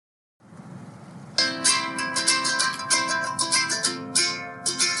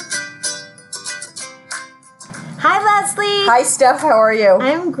Hi, Leslie. Hi, Steph. How are you?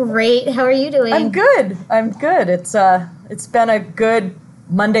 I'm great. How are you doing? I'm good. It's been a good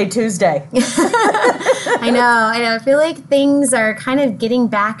Monday, Tuesday. I know. I feel like things are kind of getting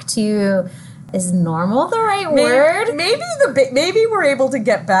back to, is normal the right word? Maybe we're able to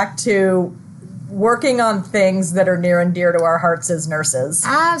get back to working on things that are near and dear to our hearts as nurses.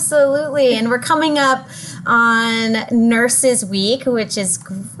 Absolutely. And we're coming up on Nurses Week, which is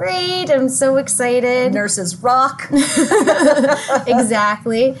great. I'm so excited. Nurses rock.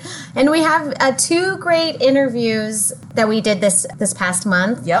 Exactly. And we have two great interviews that we did this past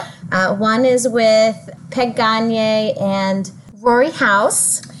month. Yep. One is with Peg Gagne and Rory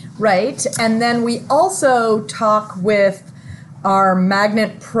House. Right. And then we also talk with our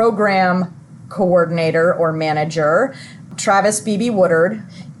magnet program coordinator or manager, Travis Beebe Woodard.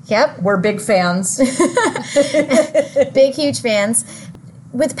 Yep. We're big fans. Big, huge fans.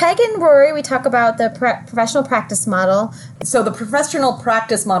 With Peg and Rory, we talk about the professional practice model. So the professional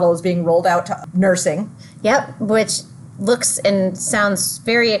practice model is being rolled out to nursing. Yep, which looks and sounds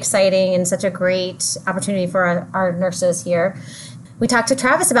very exciting and such a great opportunity for our nurses here. We talked to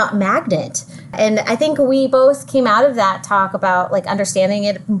Travis about Magnet, and I think we both came out of that talk about like understanding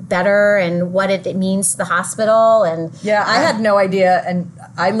it better and what it means to the hospital. And yeah, I had no idea, and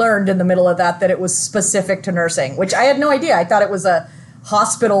I learned in the middle of that it was specific to nursing, which I had no idea. I thought it was a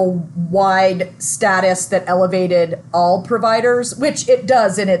hospital-wide status that elevated all providers, which it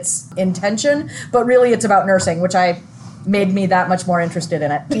does in its intention, but really it's about nursing, which made me that much more interested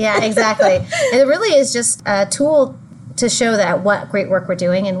in it. Yeah, exactly. And it really is just a tool to show that what great work we're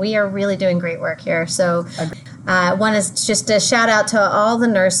doing, and we are really doing great work here. So one is just a shout out to all the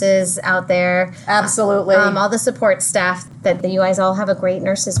nurses out there. Absolutely. All the support staff, that you guys all have a great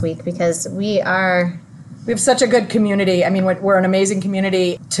Nurses Week, because we have such a good community. I mean, we're an amazing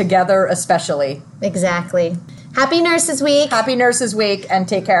community together, especially. Exactly. Happy Nurses Week. Happy Nurses Week, and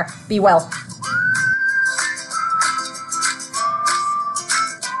take care. Be well.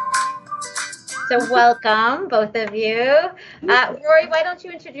 So welcome, both of you. Rory, why don't you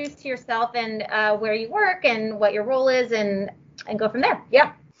introduce yourself and where you work and what your role is, and go from there.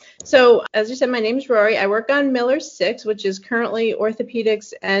 Yeah. So as you said, my name is Rory. I work on Miller 6, which is currently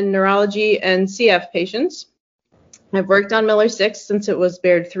orthopedics and neurology and CF patients. I've worked on Miller 6 since it was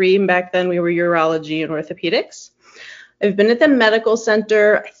Baird 3, and back then we were urology and orthopedics. I've been at the medical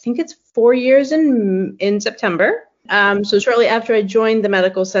center, I think it's 4 years in September. So shortly after I joined the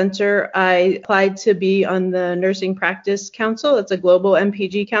medical center, I applied to be on the Nursing Practice Council. It's a global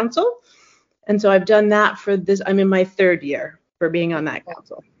MPG council. And so I've done that for this. I'm in my third year for being on that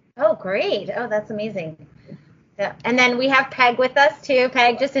council. Oh, great. Oh, that's amazing. Yeah. And then we have Peg with us too.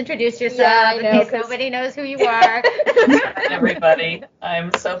 Peg, just introduce yourself in case nobody knows who you are. Hi, everybody.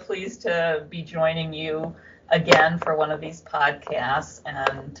 I'm so pleased to be joining you again for one of these podcasts,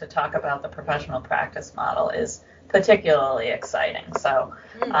 and to talk about the professional practice model is particularly exciting. So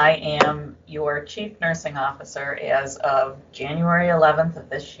I am your Chief Nursing Officer as of January 11th of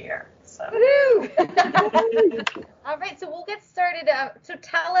this year. So. All right, so we'll get started. So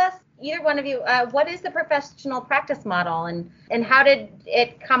tell us, either one of you, what is the professional practice model, and how did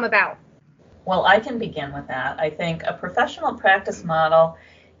it come about? Well, I can begin with that. I think a professional practice model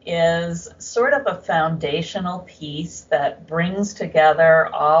is sort of a foundational piece that brings together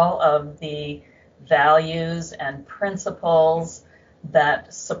all of the values and principles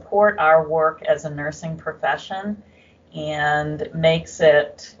that support our work as a nursing profession, and makes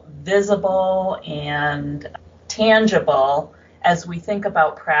it visible and tangible as we think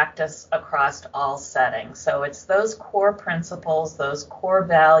about practice across all settings. So it's those core principles, those core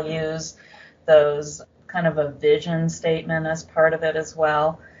values, those kind of a vision statement as part of it as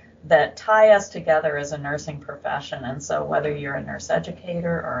well, that tie us together as a nursing profession. And so whether you're a nurse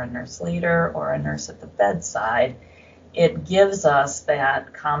educator or a nurse leader or a nurse at the bedside, it gives us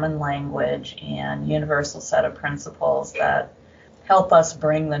that common language and universal set of principles that help us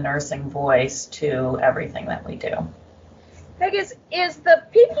bring the nursing voice to everything that we do. Peg, is the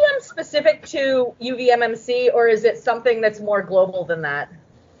PPM specific to UVMMC, or is it something that's more global than that?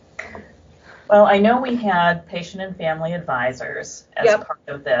 Well, I know we had patient and family advisors as part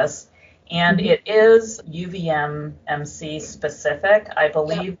of this, and it is UVMMC specific. I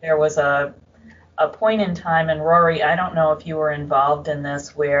believe there was a point in time, and Rory, I don't know if you were involved in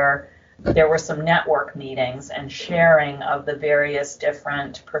this, where there were some network meetings and sharing of the various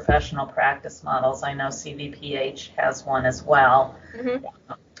different professional practice models. I know CVPH has one as well,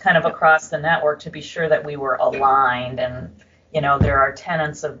 kind of across the network, to be sure that we were aligned. And there are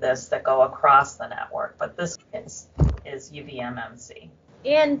tenets of this that go across the network, but this is UVMMC.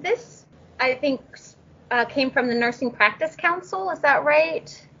 And this, I think, came from the Nursing Practice Council. Is that right?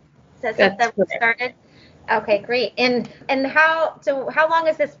 Is that That's what correct. started? Okay, great. And how long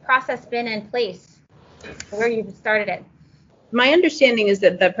has this process been in place? Where you started it? My understanding is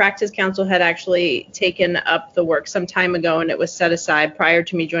that the Practice Council had actually taken up the work some time ago, and it was set aside prior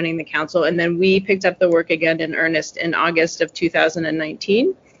to me joining the council. And then we picked up the work again in earnest in August of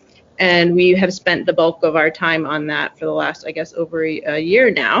 2019. And we have spent the bulk of our time on that for the last, I guess, over a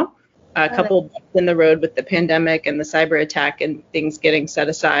year now. A couple bumps in the road with the pandemic and the cyber attack and things getting set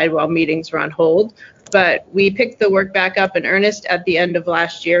aside while meetings were on hold. But we picked the work back up in earnest at the end of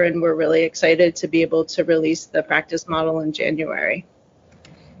last year, and we're really excited to be able to release the practice model in January.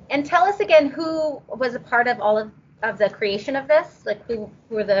 And tell us again who was a part of all of the creation of this? Like who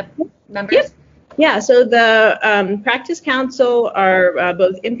were the members? Yep. Yeah, so the Practice Council are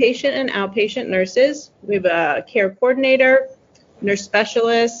both inpatient and outpatient nurses. We have a care coordinator, nurse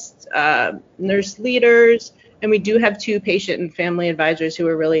specialists, nurse leaders, and we do have 2 patient and family advisors who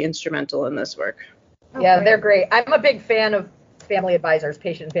are really instrumental in this work. Yeah, they're great. I'm a big fan of family advisors,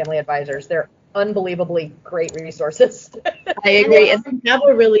 patient family advisors. They're unbelievably great resources. I agree, and they have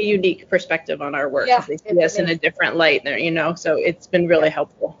a really unique perspective on our work. Yeah, They see us in a different light there, so it's been really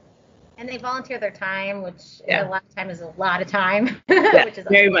helpful. And they volunteer their time, which Yeah. a lot of time is a lot of time. Yeah, which is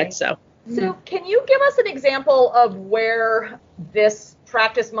very amazing. much so. So can you give us an example of where this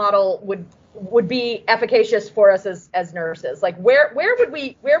practice model would be efficacious for us as nurses? Like where would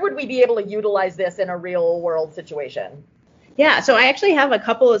we be able to utilize this in a real world situation? Yeah, so I actually have a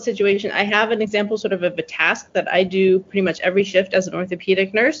couple of situations. I have an example sort of a task that I do pretty much every shift as an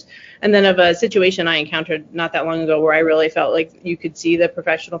orthopedic nurse, and then of a situation I encountered not that long ago where I really felt like you could see the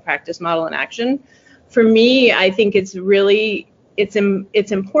professional practice model in action. For me, I think it's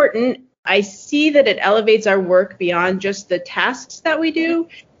important. I see that it elevates our work beyond just the tasks that we do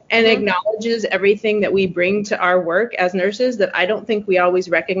and acknowledges everything that we bring to our work as nurses that I don't think we always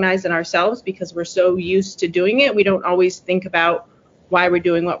recognize in ourselves because we're so used to doing it. We don't always think about why we're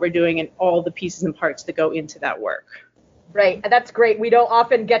doing what we're doing and all the pieces and parts that go into that work. Right. That's great. We don't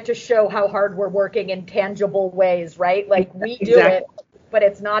often get to show how hard we're working in tangible ways, right? Like we do it, but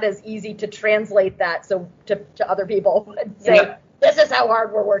it's not as easy to translate that to other people and say, this is how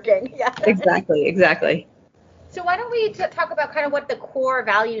hard we're working. Yeah. Exactly. So why don't we talk about kind of what the core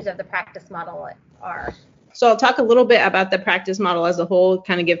values of the practice model are? So I'll talk a little bit about the practice model as a whole,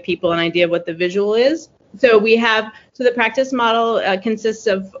 kind of give people an idea of what the visual is. So the practice model consists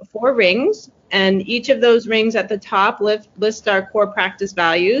of 4 rings, and each of those rings at the top list our core practice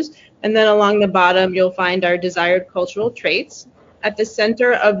values, and then along the bottom you'll find our desired cultural traits. At the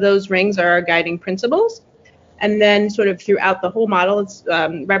center of those rings are our guiding principles, and then sort of throughout the whole model it's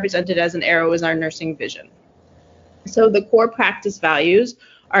represented as an arrow as our nursing vision. So the core practice values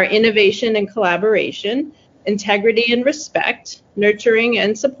are innovation and collaboration, integrity and respect, nurturing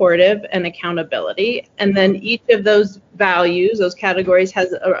and supportive, and accountability. And then each of those values, those categories,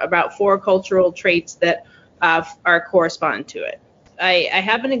 has about 4 cultural traits that correspond to it. I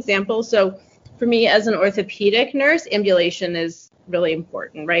have an example. So for me as an orthopedic nurse, ambulation is really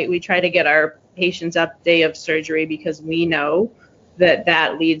important, right? We try to get our patients up day of surgery because we know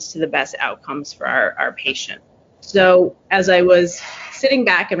that leads to the best outcomes for our patient. So as I was sitting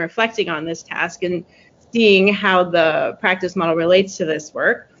back and reflecting on this task and seeing how the practice model relates to this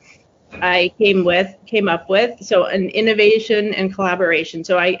work, I came up with an innovation and collaboration.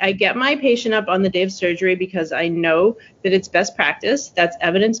 So I get my patient up on the day of surgery because I know that it's best practice, that's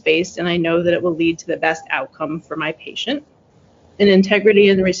evidence-based, and I know that it will lead to the best outcome for my patient. And integrity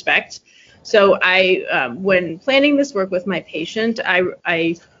and respect. So when planning this work with my patient,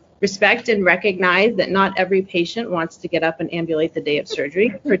 I respect and recognize that not every patient wants to get up and ambulate the day of surgery,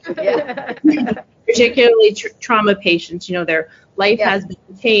 particularly trauma patients. Their life has been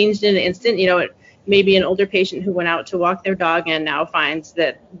changed in an instant. It may be an older patient who went out to walk their dog and now finds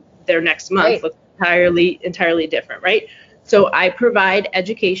that their next month looks entirely different, right? So I provide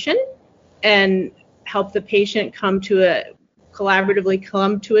education and help the patient collaboratively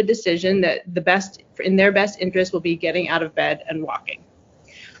come to a decision that in their best interest will be getting out of bed and walking.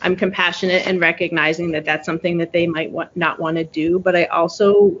 I'm compassionate and recognizing that that's something that they might not want to do, but I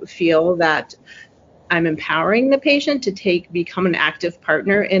also feel that I'm empowering the patient to become an active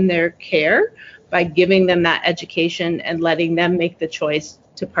partner in their care by giving them that education and letting them make the choice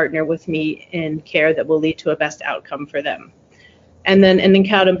to partner with me in care that will lead to a best outcome for them. And then in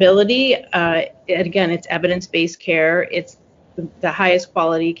accountability, again, it's evidence-based care. It's the highest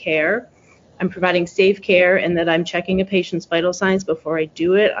quality care. I'm providing safe care in that I'm checking a patient's vital signs before I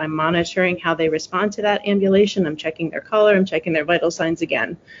do it. I'm monitoring how they respond to that ambulation. I'm checking their color. I'm checking their vital signs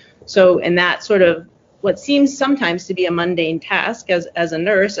again. So in that sort of what seems sometimes to be a mundane task as a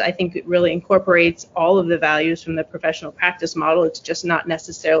nurse, I think it really incorporates all of the values from the professional practice model. It's just not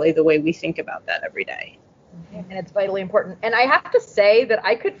necessarily the way we think about that every day. And it's vitally important. And I have to say that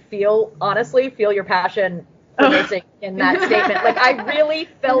I could honestly feel your passion for nursing in that statement. Like I really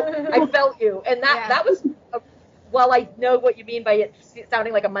felt you. And that was, while I know what you mean by it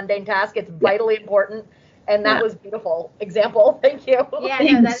sounding like a mundane task, it's vitally important. And that was a beautiful example. Thank you. Yeah,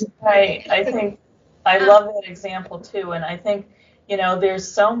 no, that's right. I think I love that example too. And I think, there's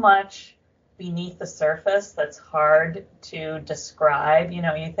so much beneath the surface that's hard to describe. You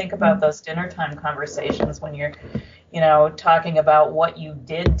think about those dinner time conversations when you're, talking about what you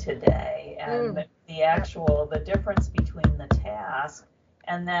did today and the difference between the task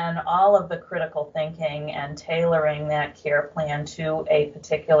and then all of the critical thinking and tailoring that care plan to a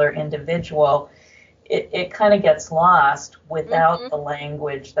particular individual. It kind of gets lost without the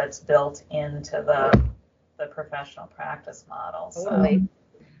language that's built into the professional practice model. Totally.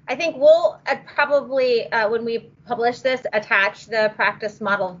 I think we'll probably, when we publish this, attach the practice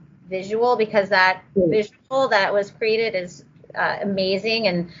model visual, because that visual that was created is amazing.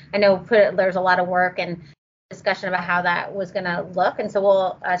 And I know there's a lot of work and discussion about how that was going to look. And so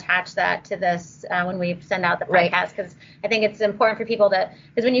we'll attach that to this when we send out the podcast, because I think it's important for people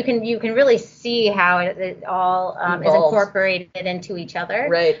because when you can really see how it all is incorporated into each other.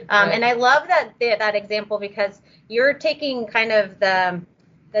 Right. And I love that example, because you're taking kind of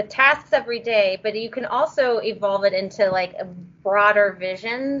the tasks every day, but you can also evolve it into like a broader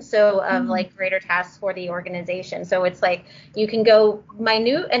vision, so of like greater tasks for the organization. So it's like you can go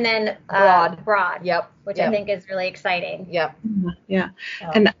minute and then broad. Yep. Which I think is really exciting. Yep. Yeah.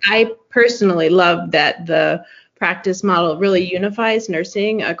 And I personally love that the practice model really unifies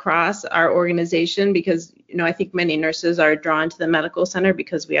nursing across our organization, because I think many nurses are drawn to the medical center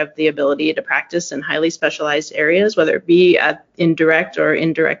because we have the ability to practice in highly specialized areas, whether it be in direct or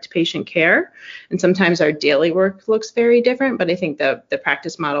indirect patient care. And sometimes our daily work looks very different, but I think the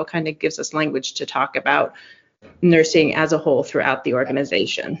practice model kind of gives us language to talk about nursing as a whole throughout the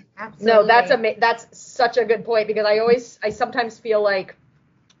organization. Absolutely. No, that's such a good point, because I sometimes feel like,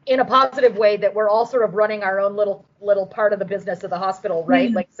 in a positive way, that we're all sort of running our own little part of the business of the hospital, right?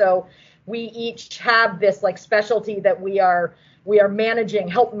 Mm-hmm. Like, so we each have this like specialty that we are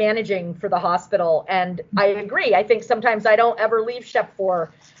help managing for the hospital. And I agree. I think sometimes I don't ever leave Shep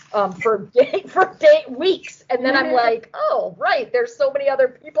for weeks. And then I'm like, oh, right, there's so many other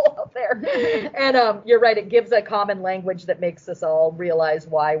people out there. And you're right. It gives a common language that makes us all realize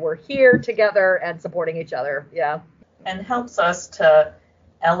why we're here together and supporting each other. Yeah. And helps us to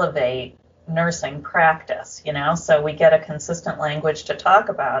elevate nursing practice, so we get a consistent language to talk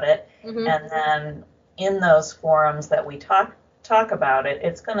about it. Mm-hmm. And then in those forums that we talk about it,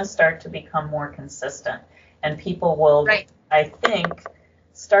 it's going to start to become more consistent, and people will, I think,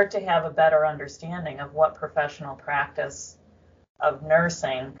 start to have a better understanding of what professional practice of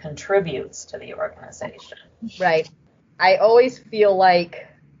nursing contributes to the organization. Right. I always feel like,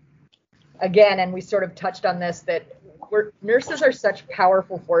 again, and we sort of touched on this, that nurses are such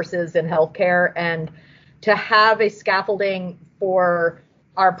powerful forces in healthcare, and to have a scaffolding for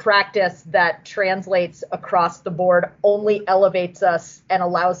our practice that translates across the board only elevates us and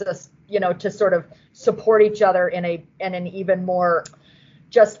allows us, to sort of support each other in an even more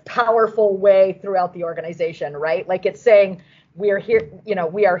just powerful way throughout the organization, right? Like it's saying we're here,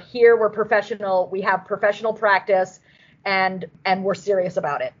 we're professional, we have professional practice, and we're serious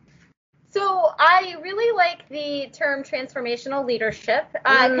about it. So I really like the term transformational leadership.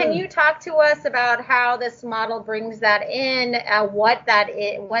 Can you talk to us about how this model brings that in, what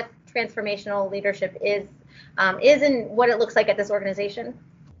transformational leadership is and what it looks like at this organization?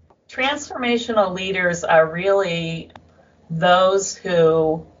 Transformational leaders are really those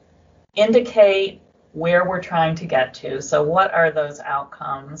who indicate where we're trying to get to. So what are those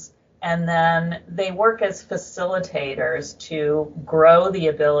outcomes? And then they work as facilitators to grow the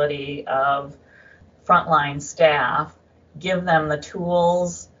ability of frontline staff, give them the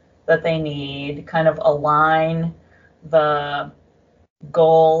tools that they need, kind of align the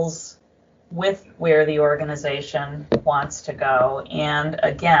goals with where the organization wants to go. And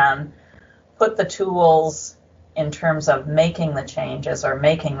again, put the tools in terms of making the changes or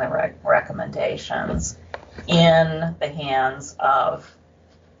making the recommendations in the hands of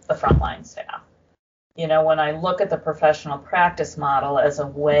the frontline staff. When I look at the professional practice model as a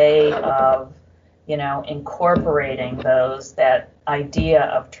way of, incorporating that idea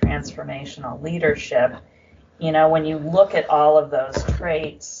of transformational leadership, when you look at all of those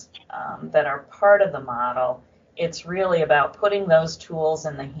traits that are part of the model, it's really about putting those tools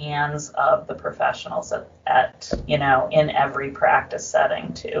in the hands of the professionals in every practice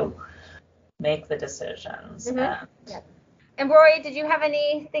setting to make the decisions. And Rory, did you have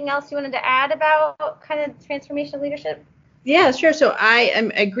anything else you wanted to add about kind of transformational leadership? Yeah, sure. So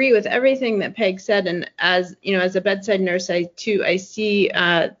I agree with everything that Peg said, and as a bedside nurse, I see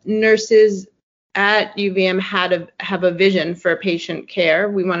nurses at UVM have a vision for patient care.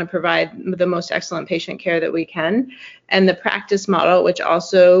 We want to provide the most excellent patient care that we can, and the practice model, which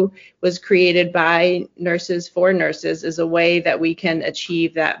also was created by nurses for nurses, is a way that we can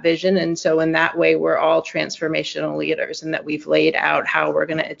achieve that vision. And so in that way, we're all transformational leaders, and that we've laid out how we're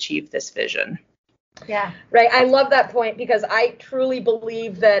going to achieve this vision. Yeah, right. I love that point, because I truly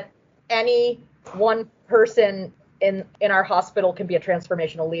believe that any one person in our hospital can be a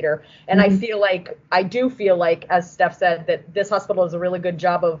transformational leader. And I do feel like, as Steph said, that this hospital does a really good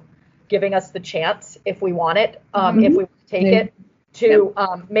job of giving us the chance, if we want it, if we take it, to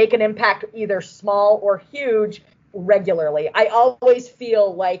make an impact, either small or huge, regularly. I always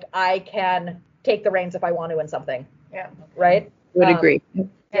feel like I can take the reins if I want to in something. Yeah. Right? Would agree.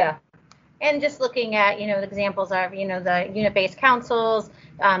 Yeah. And just looking at, the examples of, the unit-based councils,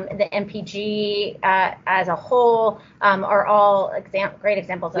 the MPG as a whole are all great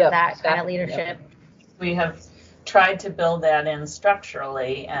examples of that kind of leadership. We have tried to build that in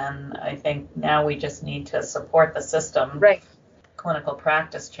structurally, and I think now we just need to support the system. Right. Clinical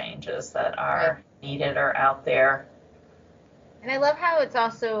practice changes that are needed or out there. And I love how it's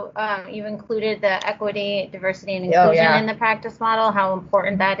also, you've included the equity, diversity, and inclusion in the practice model, how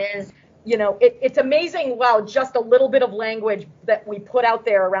important that is. It's amazing. Wow, just a little bit of language that we put out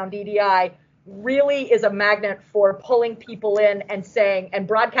there around EDI really is a magnet for pulling people in and saying and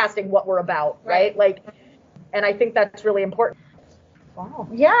broadcasting what we're about, right? And I think that's really important. Wow.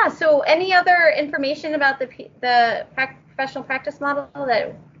 Yeah. So, any other information about the professional practice model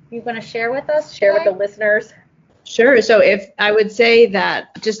that you're going to share with us? Share with the listeners. Sure. So if I would say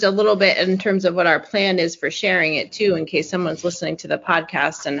that just a little bit in terms of what our plan is for sharing it too, in case someone's listening to the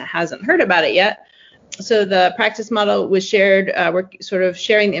podcast and hasn't heard about it yet. So the practice model was shared, we're sort of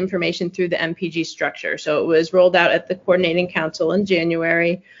sharing the information through the MPG structure. So it was rolled out at the Coordinating Council in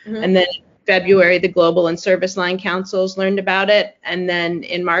January, and then in February, the Global and Service Line Councils learned about it. And then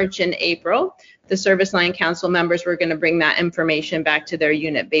in March and April, the Service Line Council members were going to bring that information back to their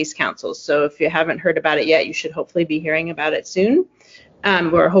unit-based councils. So if you haven't heard about it yet, you should hopefully be hearing about it soon.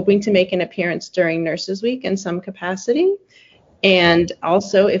 We're hoping to make an appearance during Nurses Week in some capacity. And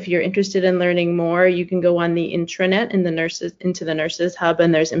also, if you're interested in learning more, you can go on the intranet into the Nurses Hub,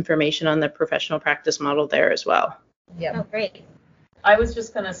 and there's information on the professional practice model there as well. Yeah. Oh, great. I was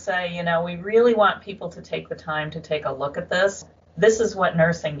just going to say, we really want people to take the time to take a look at this. This is what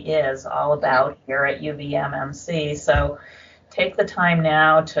nursing is all about here at UVMMC. So take the time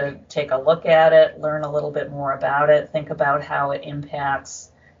now to take a look at it, learn a little bit more about it, think about how it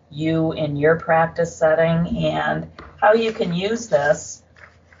impacts you in your practice setting, and how you can use this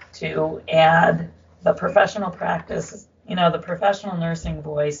to add the professional practice, the professional nursing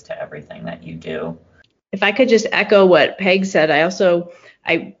voice to everything that you do. If I could just echo what Peg said, I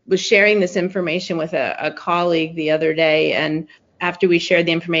was sharing this information with a colleague the other day, and after we shared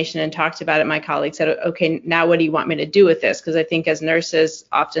the information and talked about it, my colleague said, okay, now what do you want me to do with this? Because I think as nurses,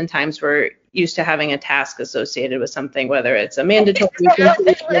 oftentimes we're used to having a task associated with something, whether it's a mandatory check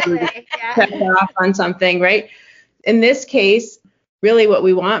off on something, right? In this case, really what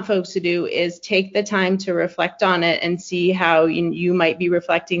we want folks to do is take the time to reflect on it and see how you might be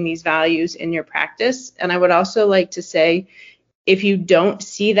reflecting these values in your practice. And I would also like to say, if you don't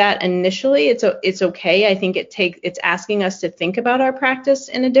see that initially, it's okay. I think it's asking us to think about our practice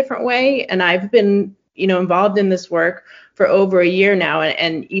in a different way. And I've been, involved in this work for over a year now.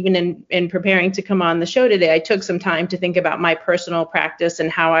 And even in preparing to come on the show today, I took some time to think about my personal practice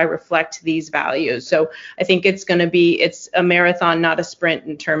and how I reflect these values. So I think it's a marathon, not a sprint,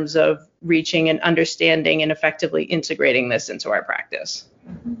 in terms of reaching and understanding and effectively integrating this into our practice.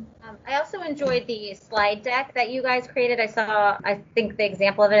 I also enjoyed the slide deck that you guys created. I think the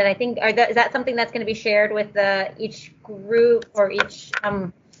example of it, and I think, is that something that's going to be shared with each group or each,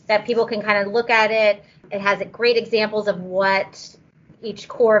 that people can kind of look at it? It has great examples of what each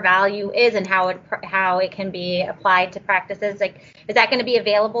core value is and how it can be applied to practices. Is that going to be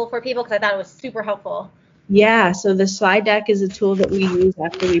available for people? Because I thought it was super helpful. Yeah, so the slide deck is a tool that we use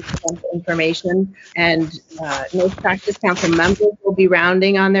after we present the information, and most practice council members will be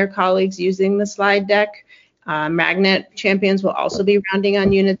rounding on their colleagues using the slide deck. Magnet champions will also be rounding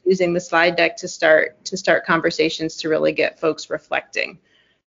on units using the slide deck to start conversations to really get folks reflecting.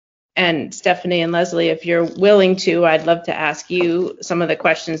 And Stephanie and Leslie, if you're willing to, I'd love to ask you some of the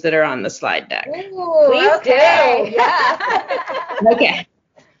questions that are on the slide deck. Ooh, please do. Yeah.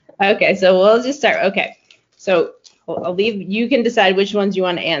 Okay, so we'll just start. Okay, so I'll leave, you can decide which ones you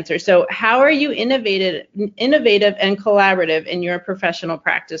want to answer. So how are you innovative and collaborative in your professional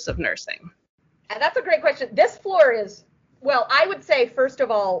practice of nursing? And that's a great question. This floor is, well, I would say, first of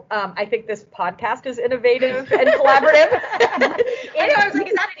all, I think this podcast is innovative and collaborative. I know, I was like,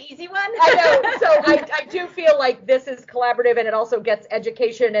 is that an easy one? I know. So I do feel like this is collaborative, and it also gets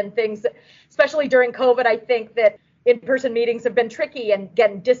education and things, especially during COVID. I think that in-person meetings have been tricky, and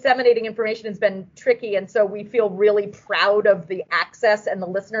again, disseminating information has been tricky. And so we feel really proud of the access and the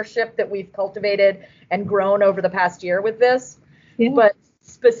listenership that we've cultivated and grown over the past year with this. Yeah. But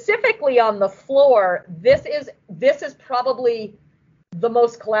specifically on the floor, this is probably the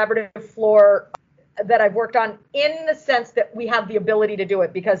most collaborative floor that I've worked on, in the sense that we have the ability to do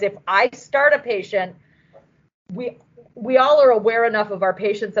it. Because if I start a patient, we all are aware enough of our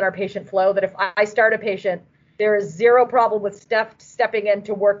patients and our patient flow that if I start a patient, there is zero problem with stepping in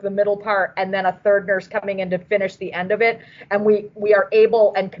to work the middle part, and then a third nurse coming in to finish the end of it. And we are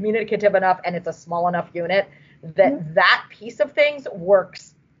able and communicative enough, and it's a small enough unit that that piece of things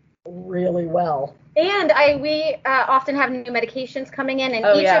works really well. And we often have new medications coming in, and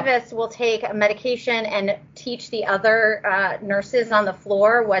each of us will take a medication and teach the other nurses on the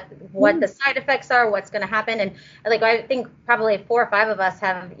floor what the side effects are, what's going to happen. And like, I think probably 4 or 5 of us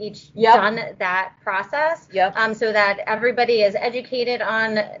have each done that process, so that everybody is educated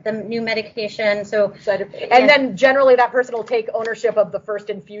on the new medication. So and then generally that person will take ownership of the first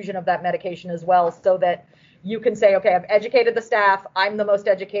infusion of that medication as well, so that you can say, okay, I've educated the staff. I'm the most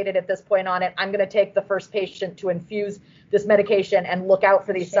educated at this point on it. I'm going to take the first patient to infuse this medication and look out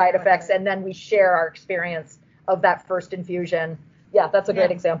for these side effects. And then we share our experience of that first infusion. Yeah, that's a great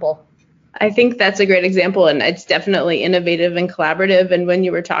example. I think that's a great example, and it's definitely innovative and collaborative. And when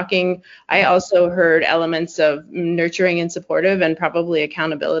you were talking, I also heard elements of nurturing and supportive, and probably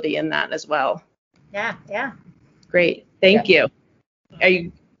accountability in that as well. Yeah. Great. Thank you. Are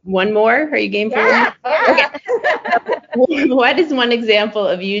you one more? Are you game for one? Yeah. Okay. What is one example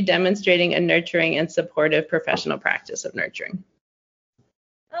of you demonstrating a nurturing and supportive professional practice of nurturing?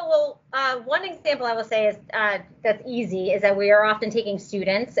 Oh, well, one example I will say is that's easy is that we are often taking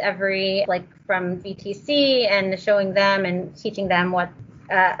students from VTC and showing them and teaching them what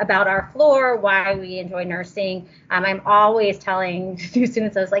about our floor, why we enjoy nursing. I'm always telling new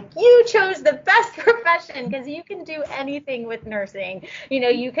students, I was like, you chose the best profession because you can do anything with nursing.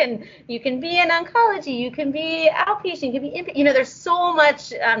 You can be in oncology, you can be outpatient, you can be there's so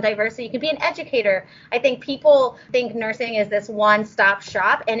much diversity. You can be an educator. I think people think nursing is this one-stop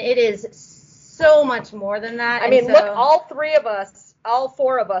shop, and it is so much more than that. I mean, look, all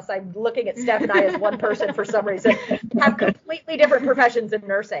 4 of us, I'm looking at Steph and I as one person for some reason, have completely different professions in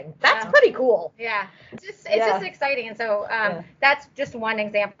nursing. That's pretty cool. Yeah. It's just exciting. And so that's just one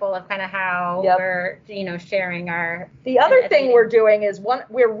example of kind of how we're, sharing our. The other thing we're doing is we're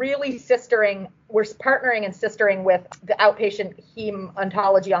really we're partnering and sistering with the outpatient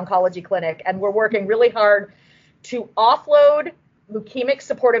oncology clinic. And we're working really hard to offload leukemic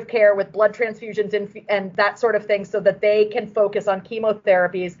supportive care with blood transfusions and that sort of thing, so that they can focus on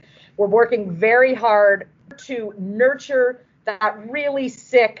chemotherapies. We're working very hard to nurture that really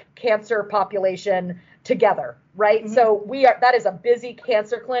sick cancer population together, right? Mm-hmm. So that is a busy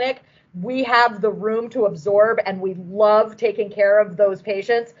cancer clinic. We have the room to absorb, and we love taking care of those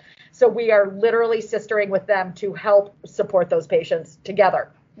patients. So we are literally sistering with them to help support those patients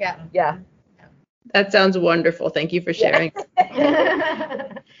together. Yeah. That sounds wonderful. Thank you for sharing.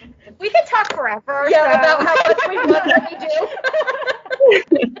 We could talk forever. About how much we love what we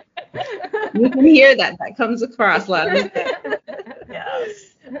do. You can hear that. That comes across loud.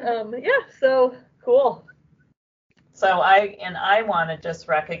 Yes. So cool. So I want to just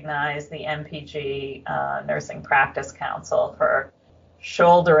recognize the MPG Nursing Practice Council for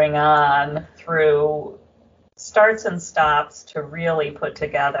shouldering on through starts and stops to really put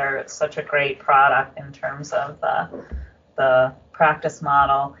together such a great product in terms of the practice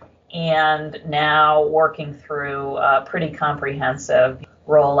model, and now working through a pretty comprehensive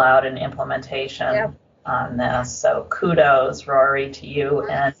rollout and implementation on this. So kudos, Rory, to you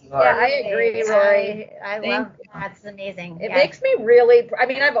and your. Yeah, I agree, Rory. I love that's amazing. It makes me really. I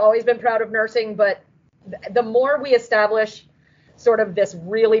mean, I've always been proud of nursing, but the more we establish sort of this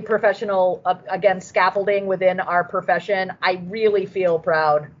really professional, again, scaffolding within our profession, I really feel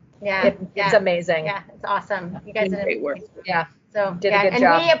proud. Yeah. It's amazing. Yeah, it's awesome. You guys did great work. Yeah. So did a good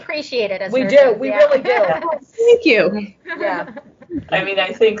job. And we appreciate it as we nurses. do. We really do. Thank you. Yeah. I mean,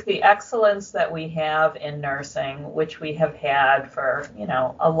 I think the excellence that we have in nursing, which we have had for,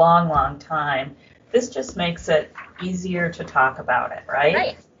 a long, long time, this just makes it easier to talk about it,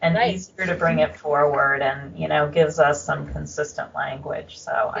 right? And easier to bring it forward and, gives us some consistent language.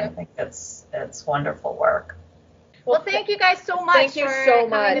 So I think it's wonderful work. Well, thank you guys so much. Thank you so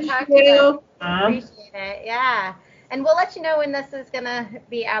much. To talk to us. Appreciate it. Yeah. And we'll let you know when this is going to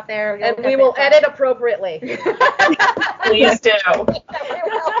be out there. And we will edit appropriately. Please do.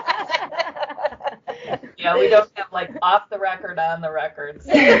 Yeah, we don't have like off the record, on the record.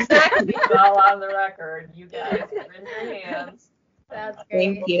 So exactly. It's all on the record. You guys are in your hands. That's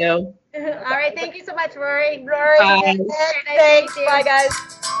great. Thank you. All right. Thank you so much, Rory. Bye. Thanks. Bye, guys.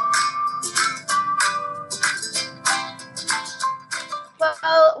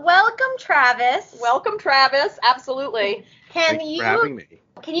 Well, welcome, Travis. Welcome, Travis. Absolutely. Thanks for having me.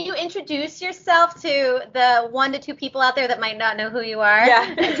 Can you introduce yourself to the 1 to 2 people out there that might not know who you are?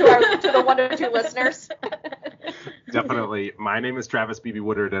 Yeah, to the 1 to 2 listeners. Definitely. My name is Travis Beebe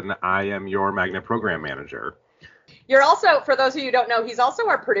Woodard, and I am your Magnet Program Manager. You're also, for those of you who don't know, he's also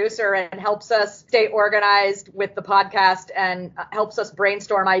our producer and helps us stay organized with the podcast and helps us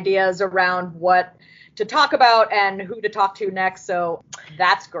brainstorm ideas around what to talk about and who to talk to next. So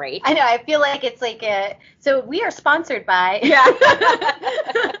that's great. I know. I feel like it's like so we are sponsored by. Yeah.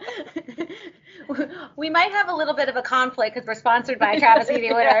 We might have a little bit of a conflict because we're sponsored by Travis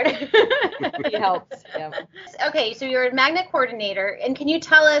Beebe Woodard. He helps. Yeah. Okay, so you're a magnet coordinator, and can you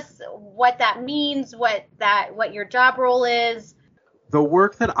tell us what that means, what your job role is? The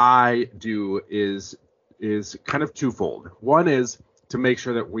work that I do is kind of twofold. One is to make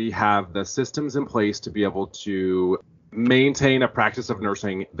sure that we have the systems in place to be able to maintain a practice of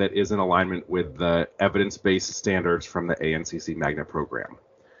nursing that is in alignment with the evidence-based standards from the ANCC Magnet program.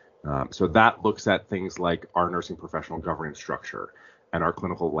 So that looks at things like our nursing professional governance structure and our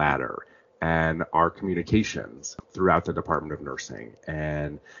clinical ladder and our communications throughout the Department of Nursing,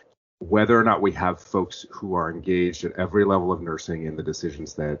 and whether or not we have folks who are engaged at every level of nursing in the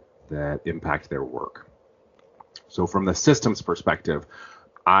decisions that impact their work. So from the systems perspective,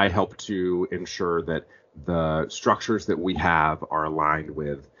 I help to ensure that the structures that we have are aligned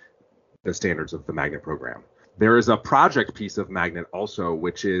with the standards of the Magnet program. There is a project piece of Magnet also,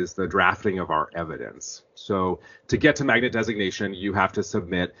 which is the drafting of our evidence. So to get to Magnet designation, you have to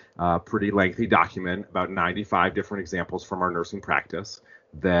submit a pretty lengthy document, about 95 different examples from our nursing practice,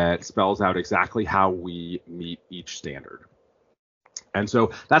 that spells out exactly how we meet each standard. And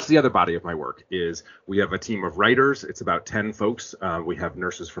so that's the other body of my work. Is we have a team of writers. It's about 10 folks. We have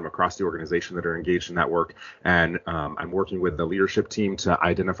nurses from across the organization that are engaged in that work. And I'm working with the leadership team to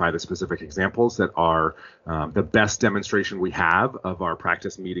identify the specific examples that are the best demonstration we have of our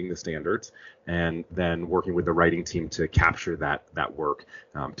practice meeting the standards. And then working with the writing team to capture that work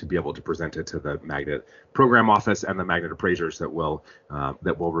to be able to present it to the Magnet program office and the Magnet appraisers that will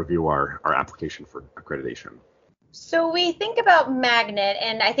review our application for accreditation. So we think about Magnet,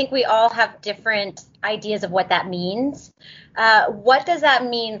 and I think we all have different ideas of what that means. What does that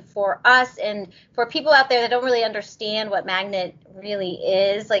mean for us and for people out there that don't really understand what Magnet really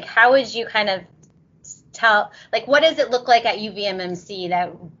is? Like, how would you kind of tell, like, what does it look like at UVMMC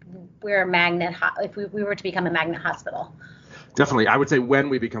that we're a Magnet, if we were to become a Magnet hospital? Definitely. I would say when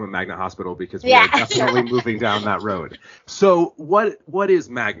we become a Magnet hospital, because we are definitely moving down that road. So what is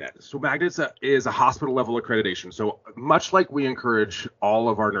Magnet? So Magnet is a hospital level accreditation. So much like we encourage all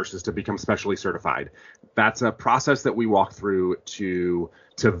of our nurses to become specially certified, that's a process that we walk through to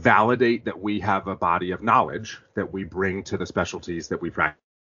validate that we have a body of knowledge that we bring to the specialties that we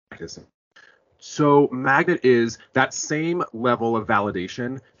practice in. So Magnet is that same level of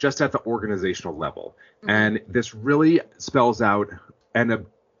validation, just at the organizational level. Mm-hmm. And this really spells out an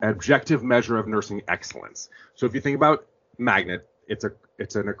objective measure of nursing excellence. So if you think about Magnet, it's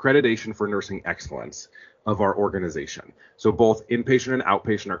an accreditation for nursing excellence of our organization. So both inpatient and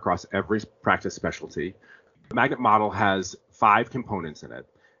outpatient across every practice specialty. The Magnet model has 5 components in it.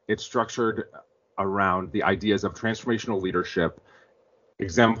 It's structured around the ideas of transformational leadership,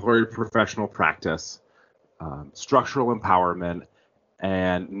 exemplary professional practice, structural empowerment,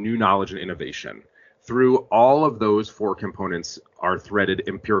 and new knowledge and innovation. Through all of those 4 components are threaded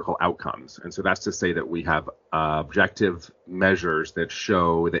empirical outcomes. And so that's to say that we have objective measures that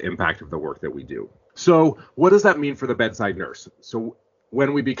show the impact of the work that we do. So what does that mean for the bedside nurse? So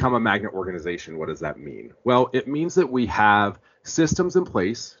when we become a Magnet organization, what does that mean? Well, it means that we have systems in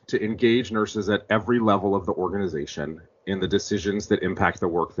place to engage nurses at every level of the organization in the decisions that impact the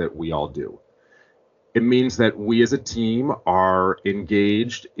work that we all do. It means that we as a team are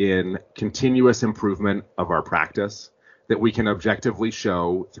engaged in continuous improvement of our practice, that we can objectively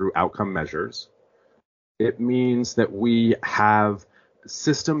show through outcome measures. It means that we have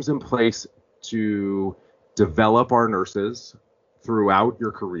systems in place to develop our nurses throughout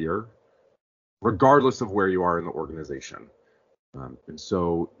your career, regardless of where you are in the organization. And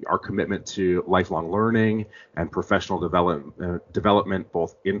so our commitment to lifelong learning and professional development,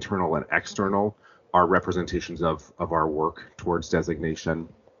 both internal and external, are representations of our work towards designation.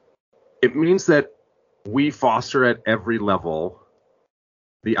 It means that we foster at every level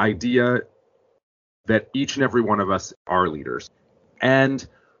the idea that each and every one of us are leaders. And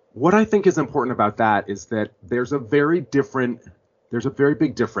what I think is important about that is that there's a very big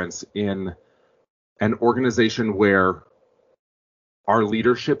difference in an organization where our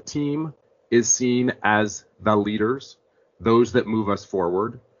leadership team is seen as the leaders, those that move us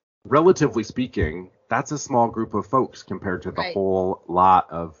forward. Relatively speaking, that's a small group of folks compared to the whole lot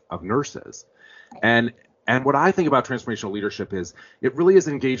of nurses. And what I think about transformational leadership is it really is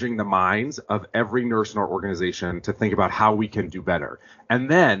engaging the minds of every nurse in our organization to think about how we can do better.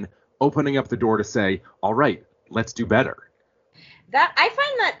 And then opening up the door to say, all right, let's do better. That I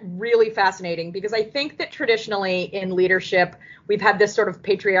find that really fascinating, because I think that traditionally in leadership, we've had this sort of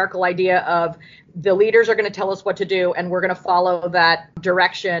patriarchal idea of the leaders are going to tell us what to do, and we're going to follow that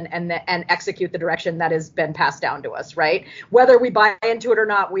direction and execute the direction that has been passed down to us, right? Whether we buy into it or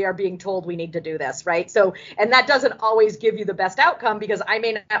not, we are being told we need to do this, right? So, and that doesn't always give you the best outcome, because I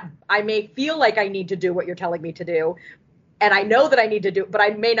may feel like I need to do what you're telling me to do, and I know that I need to do it, but I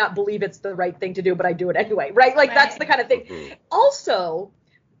may not believe it's the right thing to do, but I do it anyway, right? Like that's the kind of thing. Mm-hmm. Also,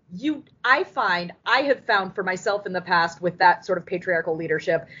 I have found for myself in the past with that sort of patriarchal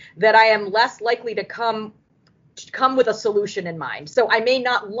leadership that I am less likely to come with a solution in mind. So I may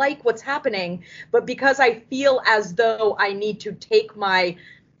not like what's happening, but because I feel as though I need to take my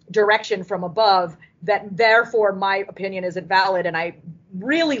direction from above, that therefore my opinion isn't valid. And I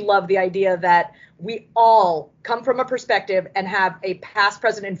really love the idea that we all come from a perspective and have a past,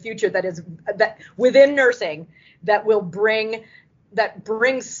 present, and future that within nursing that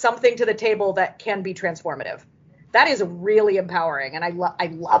brings something to the table that can be transformative. That is really empowering, and I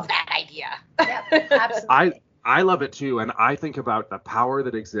love that idea. Yep, absolutely. I love it too, and I think about the power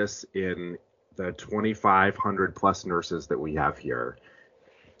that exists in the 2,500 plus nurses that we have here.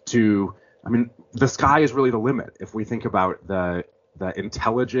 The sky is really the limit if we think about the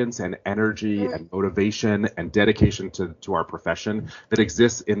intelligence and energy and motivation and dedication to our profession that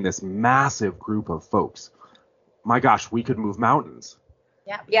exists in this massive group of folks. My gosh, we could move mountains.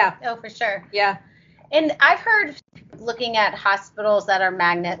 Yeah. Oh, for sure. Yeah. And I've heard, looking at hospitals that are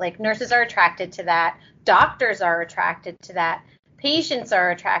magnet, like nurses are attracted to that, doctors are attracted to that, patients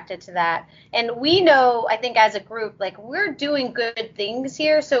are attracted to that. And we know, I think as a group, like we're doing good things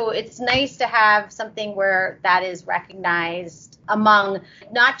here. So it's nice to have something where that is recognized among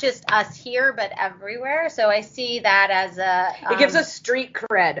not just us here, but everywhere. So I see that as it gives us street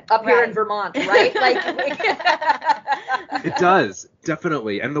cred up here in Vermont, right? It does,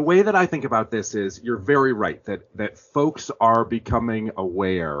 definitely. And the way that I think about this is you're very right that folks are becoming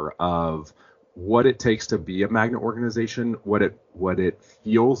aware of what it takes to be a magnet organization, what it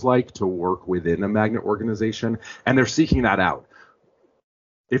feels like to work within a magnet organization, and they're seeking that out.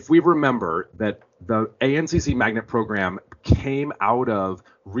 If we remember that the ANCC magnet program came out of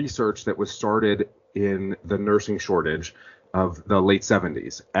research that was started in the nursing shortage of the late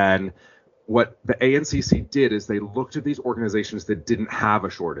 70s. And what the ANCC did is they looked at these organizations that didn't have a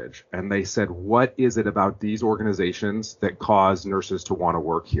shortage, and they said, what is it about these organizations that cause nurses to want to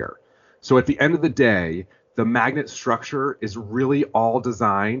work here? So at the end of the day, the magnet structure is really all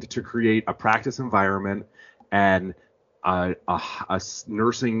designed to create a practice environment and a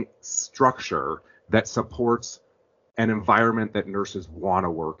nursing structure that supports an environment that nurses want to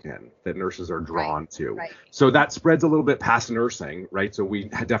work in, that nurses are drawn to. Right. So that spreads a little bit past nursing, right? So we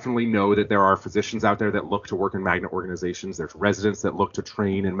definitely know that there are physicians out there that look to work in magnet organizations. There's residents that look to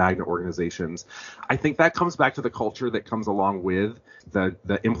train in magnet organizations. I think that comes back to the culture that comes along with the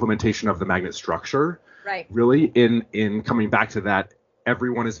implementation of the magnet structure. Right. Really, in coming back to that,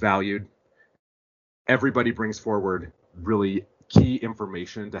 everyone is valued. Everybody brings forward really key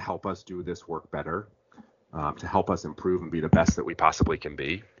information to help us do this work better. To help us improve and be the best that we possibly can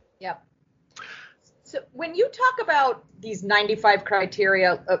be. Yeah. So when you talk about these 95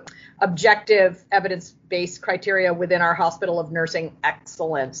 criteria, objective evidence-based criteria within our Hospital of Nursing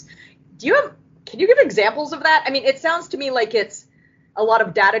Excellence, can you give examples of that? I mean, it sounds to me like it's a lot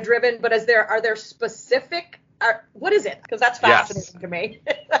of data-driven, but are there specific, what is it? Because that's fascinating to me.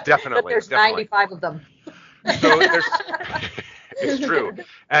 Definitely. That there's definitely. 95 of them. So It's true.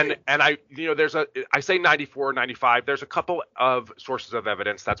 And I say 94, 95. There's a couple of sources of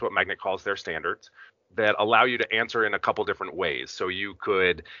evidence. That's what Magnet calls their standards, that allow you to answer in a couple different ways. So you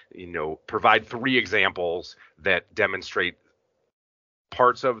could, provide 3 examples that demonstrate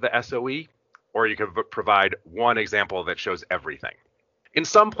parts of the SOE, or you could provide 1 example that shows everything. In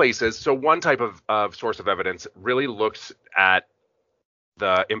some places, so one type of source of evidence really looks at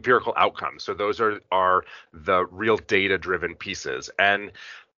the empirical outcomes. So those are the real data-driven pieces. And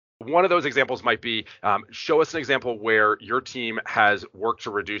one of those examples might be, show us an example where your team has worked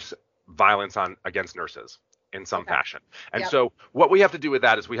to reduce violence against nurses in some fashion. And so what we have to do with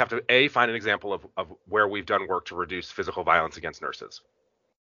that is we have to, find an example of where we've done work to reduce physical violence against nurses.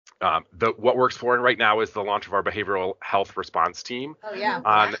 What we're exploring right now is the launch of our behavioral health response team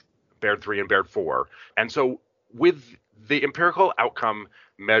on Baird 3 and Baird 4. And so with the empirical outcome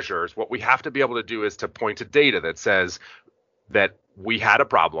measures, what we have to be able to do is to point to data that says that we had a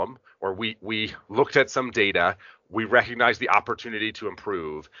problem, or we looked at some data, we recognized the opportunity to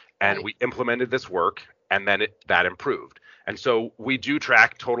improve, and we implemented this work, and then that improved. And so we do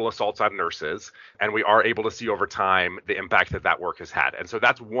track total assaults on nurses, and we are able to see over time the impact that work has had. And so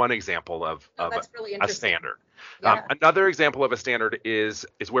that's one example of really a standard. Yeah. Another example of a standard is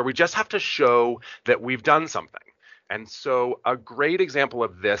where we just have to show that we've done something. And so a great example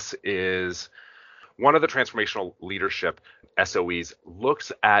of this is one of the transformational leadership SOEs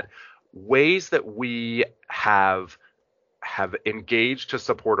looks at ways that we have engaged to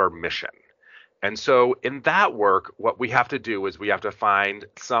support our mission. And so in that work, what we have to do is we have to find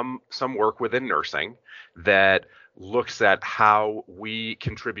some work within nursing that looks at how we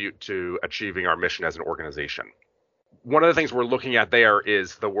contribute to achieving our mission as an organization. One of the things we're looking at there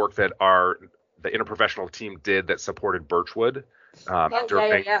is the work that the interprofessional team did that supported Birchwood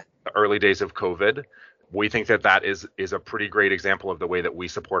during the early days of COVID. We think that is a pretty great example of the way that we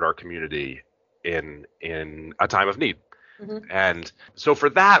support our community in a time of need. Mm-hmm. And so for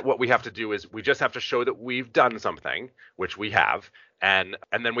that, what we have to do is we just have to show that we've done something, which we have, and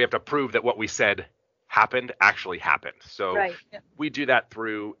then we have to prove that what we said actually happened. So we do that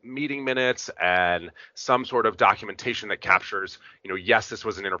through meeting minutes and some sort of documentation that captures, yes, this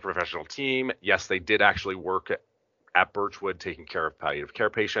was an interprofessional team. Yes, they did actually work at Birchwood taking care of palliative care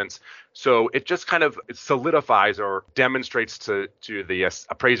patients. So it just kind of solidifies or demonstrates to the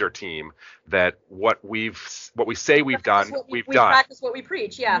appraiser team that what we say we've done, we've done. We practice what we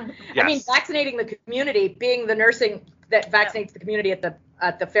preach. Yeah. Yes. I mean, vaccinating the community, being the nursing that vaccinates the community at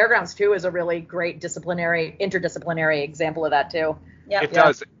the fairgrounds too, is a really great interdisciplinary example of that too. Yeah. It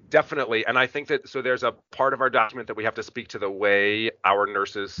does. Definitely. And I think that there's a part of our document that we have to speak to the way our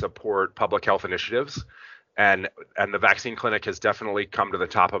nurses support public health initiatives. And the vaccine clinic has definitely come to the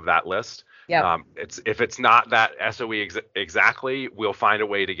top of that list. Yeah. If it's not that SOE exactly, we'll find a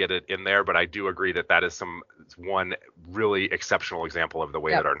way to get it in there. But I do agree that is one really exceptional example of the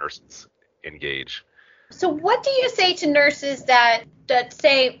way that our nurses engage. So what do you say to nurses that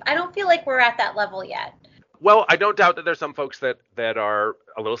say, I don't feel like we're at that level yet? Well, I don't doubt that there's some folks that are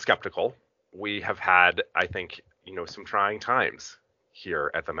a little skeptical. We have had, I think, some trying times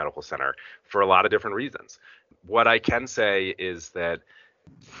here at the medical center for a lot of different reasons. What I can say is that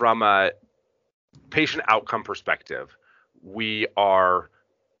from a patient outcome perspective, we are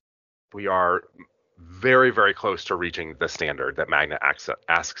very, very close to reaching the standard that Magnet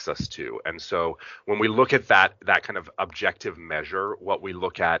asks us to. And so when we look at that kind of objective measure, what we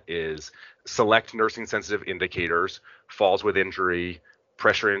look at is select nursing sensitive indicators, falls with injury,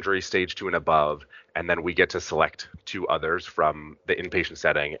 pressure injury stage 2 and above, and then we get to select 2 others from the inpatient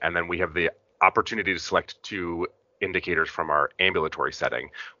setting, and then we have the opportunity to select 2 indicators from our ambulatory setting.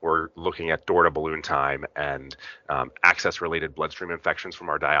 We're looking at door to balloon time and access related bloodstream infections from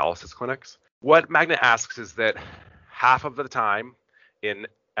our dialysis clinics. What Magnet asks is that half of the time, in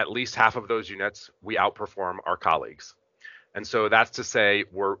at least half of those units, we outperform our colleagues. And so that's to say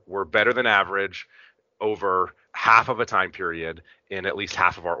we're better than average over half of a time period in at least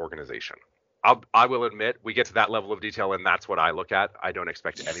half of our organization. I will admit we get to that level of detail, and that's what I look at. I don't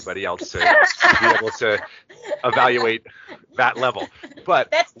expect anybody else to be able to evaluate that level.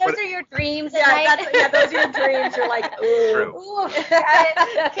 But those are your dreams. Those are your dreams. You're like, ooh,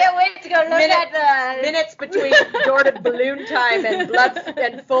 I can't wait to go look at the minutes between door to balloon time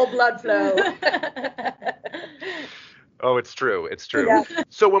and full blood flow. Oh, it's true. It's true. Yeah.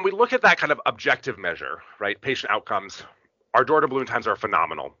 So when we look at that kind of objective measure, right, patient outcomes, our door to balloon times are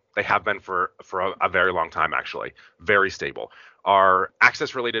phenomenal. They have been for a very long time, actually. Very stable. Our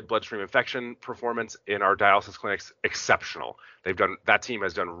access-related bloodstream infection performance in our dialysis clinics, exceptional. That team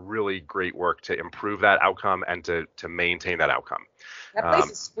has done really great work to improve that outcome and to maintain that outcome. That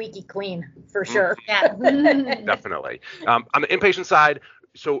place is squeaky clean for sure. Yeah. Definitely. On the inpatient side,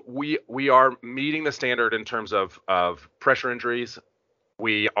 so we are meeting the standard in terms of pressure injuries.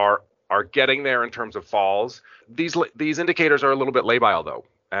 We are getting there in terms of falls. These indicators are a little bit labile though,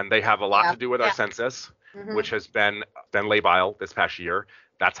 and they have a lot to do with our census, which has been labile this past year.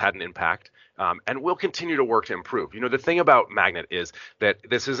 That's had an impact, and we'll continue to work to improve. The thing about Magnet is that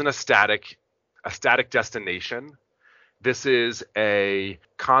this isn't a static destination. This is a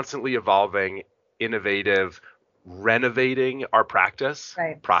constantly evolving, innovative, renovating our practice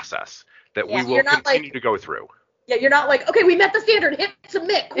process that we will continue to go through. Yeah, you're not like, okay, we met the standard, hit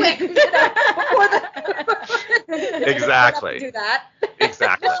submit quick. Exactly. Do that.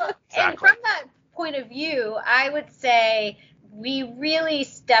 Exactly. And from that point of view, I would say we really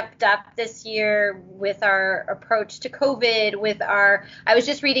stepped up this year with our approach to COVID. I was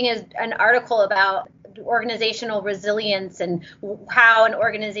just reading an article about organizational resilience and how an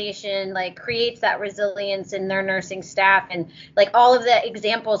organization creates that resilience in their nursing staff, and all of the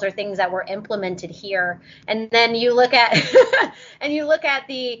examples are things that were implemented here. And then you look at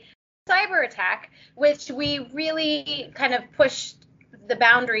the cyber attack, which we really kind of pushed the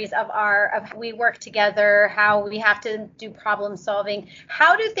boundaries of we work together, how we have to do problem solving.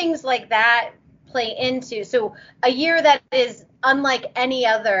 How do things like that play into a year that is unlike any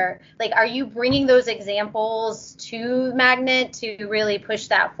other? Are you bringing those examples to Magnet to really push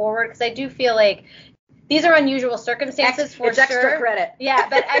that forward? Because I do feel like these are unusual circumstances for sure. It's extra credit. Yeah,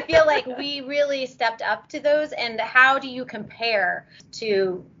 but I feel like we really stepped up to those. And how do you compare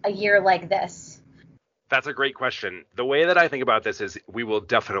to a year like this? That's a great question. The way that I think about this is we will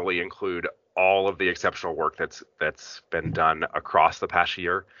definitely include all of the exceptional work that's been done across the past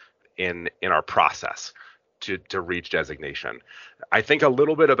year in our process to reach designation. I think a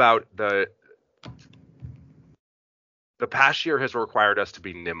little bit about the past year has required us to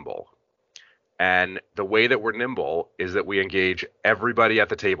be nimble. And the way that we're nimble is that we engage everybody at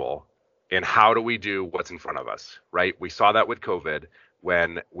the table in how do we do what's in front of us, right? We saw that with COVID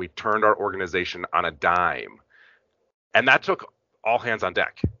when we turned our organization on a dime. And that took all hands on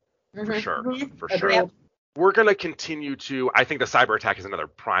deck, for sure. Agreed. We're going to continue to, I think the cyber attack is another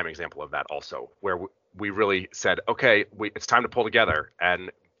prime example of that also, where we really said, okay, it's time to pull together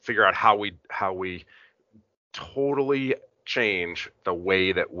and figure out how we totally change the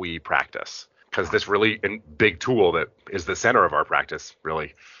way that we practice. Because this really big tool that is the center of our practice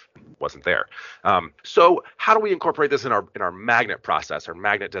really wasn't there. So how do we incorporate this in our Magnet process, our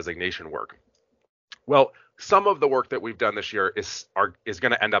Magnet designation work? Well, some of the work that we've done this year is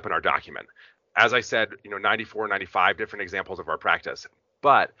going to end up in our document. As I said, 94, 95 different examples of our practice,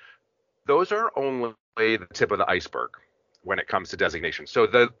 but those are only the tip of the iceberg when it comes to designation. So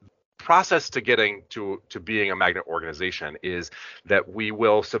the process to getting to being a Magnet organization is that we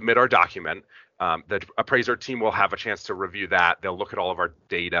will submit our document. The appraiser team will have a chance to review that. They'll look at all of our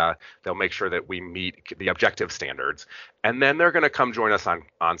data. They'll make sure that we meet the objective standards. And then they're going to come join us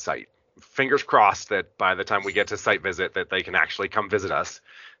on site. Fingers crossed that by the time we get to site visit that they can actually come visit us,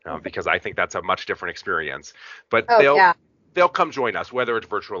 because I think that's a much different experience. But they'll come join us, whether it's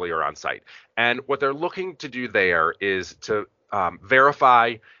virtually or on site. And what they're looking to do there is to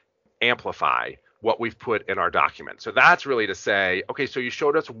verify, amplify what we've put in our document. So that's really to say, okay, so you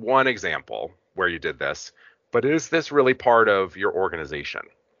showed us one example where you did this, but is this really part of your organization?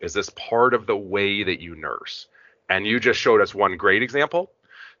 Is this part of the way that you nurse? And you just showed us one great example.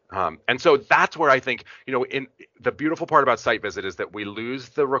 And so that's where I think, in the beautiful part about site visit is that we lose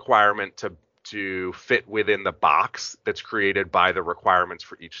the requirement to fit within the box that's created by the requirements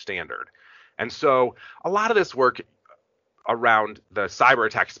for each standard. And so a lot of this work around the cyber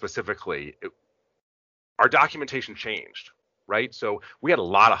attack specifically, our documentation changed, right? So we had a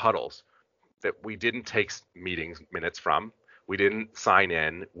lot of huddles that we didn't take minutes from. We didn't sign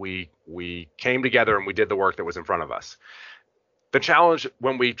in. We came together and we did the work that was in front of us. The challenge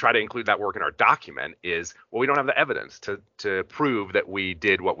when we try to include that work in our document is, well, we don't have the evidence to prove that we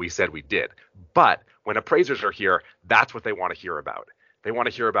did what we said we did. But when appraisers are here, that's what they want to hear about. They want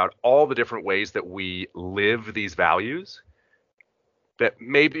to hear about all the different ways that we live these values that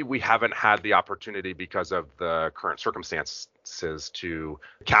maybe we haven't had the opportunity because of the current circumstances to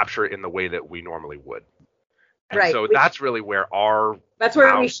capture in the way that we normally would. And right. So that's really where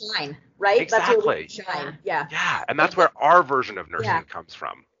we shine, right? Exactly. That's where we shine. Yeah. Yeah. And that's where our version of nursing comes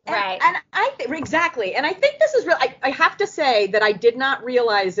from. Right. And I exactly. And I think this is real. I have to say that I did not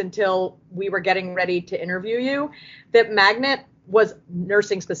realize until we were getting ready to interview you that Magnet was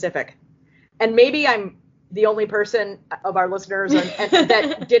nursing specific. And maybe I'm the only person of our listeners and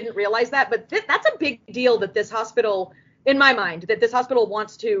that didn't realize that. But that's a big deal that this hospital, in my mind, that this hospital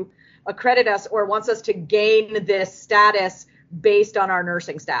wants to accredit us or wants us to gain this status based on our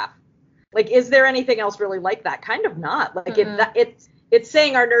nursing staff. Like, is there anything else really like that? Kind of not. Like, it's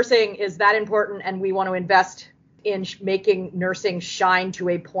saying our nursing is that important and we want to invest in making nursing shine to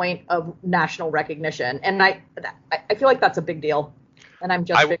a point of national recognition. And I feel like that's a big deal. And I'm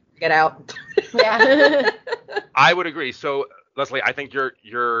just figuring it out. Yeah. I would agree. So, Leslie, I think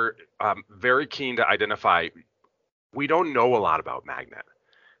you're very keen to identify. We don't know a lot about Magnet.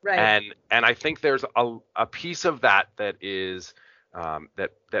 Right. And I think there's a piece of that is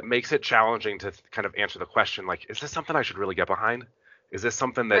that makes it challenging to kind of answer the question, like, is this something I should really get behind? Is this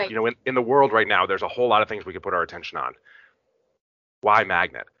something that, right. In the world right now, there's a whole lot of things we could put our attention on. Why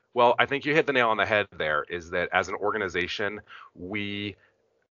Magnet? Well, I think you hit the nail on the head there, is that as an organization, we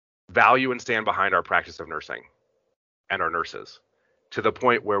value and stand behind our practice of nursing and our nurses to the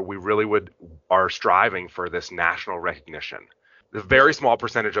point where we really are striving for this national recognition. The very small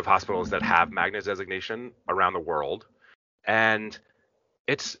percentage of hospitals that have Magnet designation around the world, and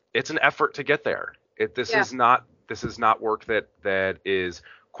it's an effort to get there. This is not work that is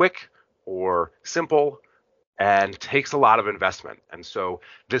quick or simple and takes a lot of investment. And so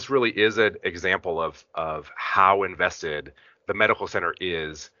this really is an example of how invested the medical center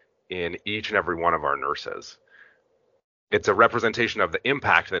is in each and every one of our nurses. It's a representation of the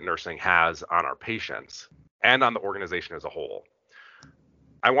impact that nursing has on our patients and on the organization as a whole.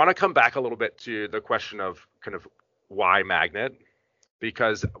 I want to come back a little bit to the question of kind of why Magnet,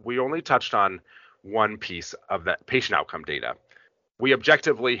 because we only touched on one piece of that patient outcome data. We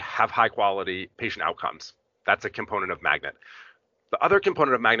objectively have high quality patient outcomes. That's a component of Magnet. The other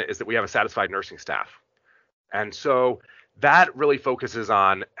component of Magnet is that we have a satisfied nursing staff. And so that really focuses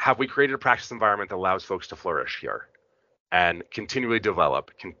on, have we created a practice environment that allows folks to flourish here and continually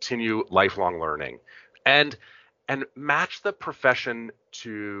develop, continue lifelong learning, and match the profession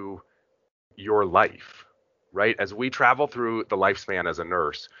to your life, right? As we travel through the lifespan as a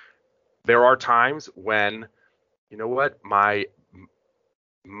nurse, there are times when, you know what, my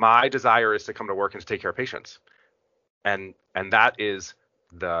desire is to come to work and to take care of patients. And that is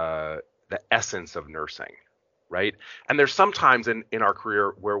the essence of nursing, right? And there's some times in our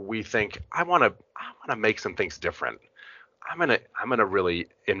career where we think, I want to make some things different. I'm gonna really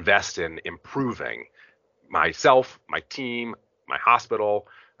invest in improving myself, my team, my hospital,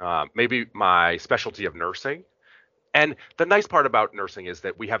 maybe my specialty of nursing. And the nice part about nursing is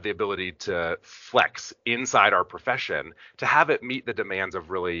that we have the ability to flex inside our profession to have it meet the demands of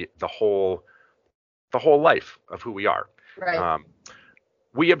really the whole life of who we are. Right.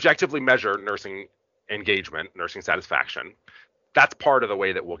 We objectively measure nursing engagement, nursing satisfaction. That's part of the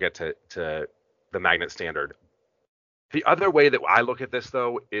way that we'll get to the Magnet standard. The other way that I look at this,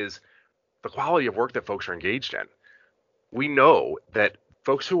 though, is the quality of work that folks are engaged in. We know that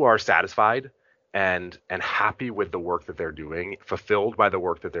folks who are satisfied and happy with the work that they're doing, fulfilled by the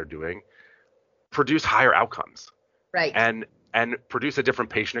work that they're doing, produce higher outcomes. Right. And produce a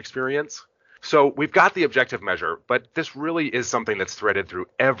different patient experience. So we've got the objective measure, but this really is something that's threaded through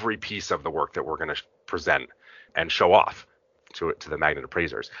every piece of the work that we're going to present and show off to the Magnet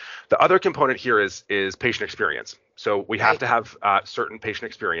appraisers. The other component here is patient experience. So we have to have certain patient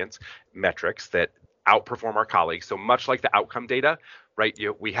experience metrics that outperform our colleagues. So much like the outcome data, right?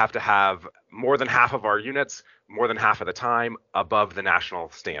 We have to have more than half of our units, more than half of the time, above the national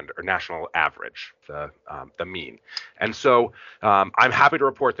standard or national average, the mean. And so I'm happy to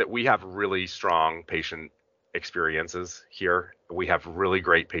report that we have really strong patient experiences here. We have really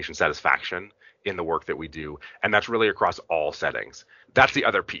great patient satisfaction in the work that we do, and that's really across all settings. That's the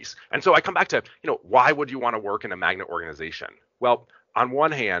other piece. And so I come back to, why would you want to work in a Magnet organization? Well, on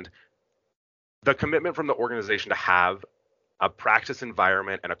one hand, the commitment from the organization to have a practice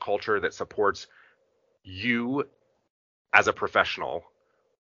environment and a culture that supports you as a professional,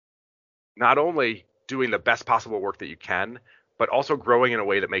 not only doing the best possible work that you can, but also growing in a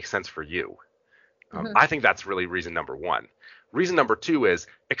way that makes sense for you. I think that's really reason number one. Reason number two is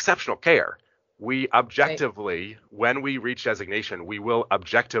exceptional care. We objectively, when we reach designation, we will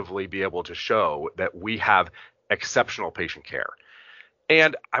objectively be able to show that we have exceptional patient care.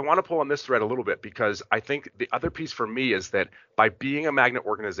 And I want to pull on this thread a little bit, because I think the other piece for me is that by being a Magnet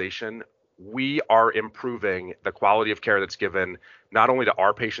organization, we are improving the quality of care that's given not only to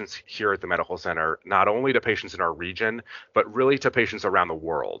our patients here at the medical center, not only to patients in our region, but really to patients around the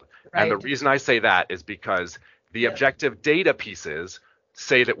world. Right. And the reason I say that is because the objective data pieces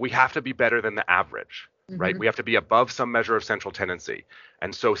say that we have to be better than the average, right? We have to be above some measure of central tendency.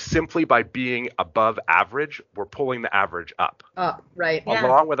 And so simply by being above average, we're pulling the average up. Right.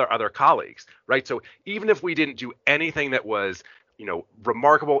 Along with our other colleagues, right? So even if we didn't do anything that was,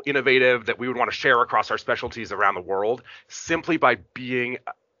 remarkable, innovative, that we would want to share across our specialties around the world, simply by being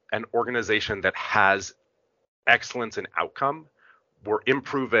an organization that has excellence in outcome, we're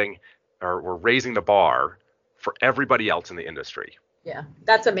improving, or we're raising the bar for everybody else in the industry. Yeah,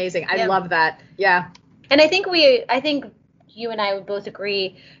 that's amazing. I love that. Yeah. And I think you and I would both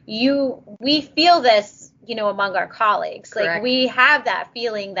agree, we feel this, among our colleagues. Correct. Like we have that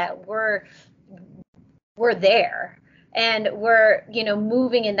feeling that we're there. And we're,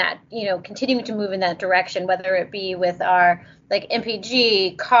 moving in that, continuing to move in that direction, whether it be with our like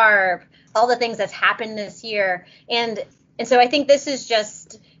MPG, CARB, all the things that's happened this year. And so I think this is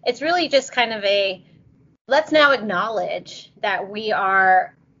it's really just kind of let's now acknowledge that we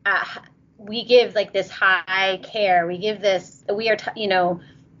give like this high care. We are,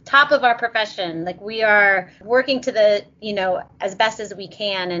 top of our profession. Like we are working to the, as best as we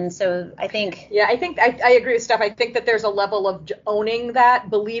can. And so I think. Yeah, I agree with Steph. I think that there's a level of owning that,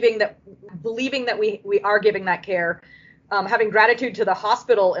 believing that we are giving that care, having gratitude to the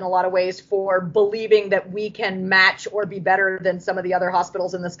hospital in a lot of ways for believing that we can match or be better than some of the other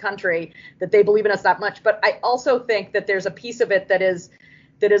hospitals in this country, that they believe in us that much. But I also think that there's a piece of it that is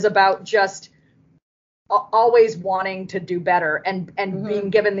about just always wanting to do better and being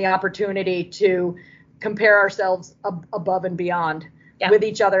given the opportunity to compare ourselves above and beyond with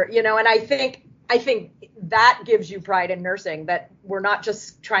each other, and I think that gives you pride in nursing, that we're not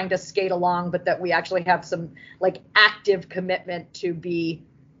just trying to skate along, but that we actually have some like active commitment to do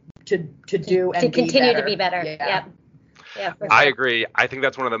and to continue to be better. Yeah. Yeah, for sure. I agree. I think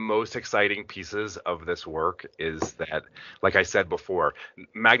that's one of the most exciting pieces of this work is that, like I said before,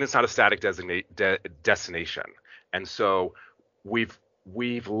 Magnet's not a static destination. And so we've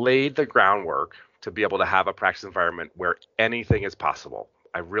laid the groundwork to be able to have a practice environment where anything is possible.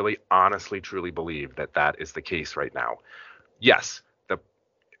 I really honestly, truly believe that is the case right now. Yes,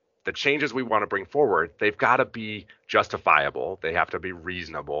 the changes we want to bring forward, they've got to be justifiable, they have to be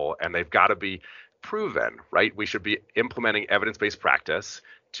reasonable, and they've got to be proven, right? We should be implementing evidence-based practice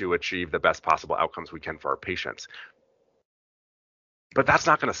to achieve the best possible outcomes we can for our patients. But that's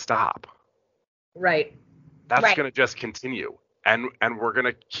not going to stop. Right. That's going to just continue. And we're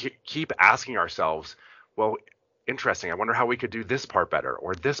going to keep asking ourselves, well, interesting, I wonder how we could do this part better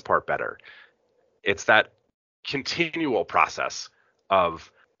or this part better. It's that continual process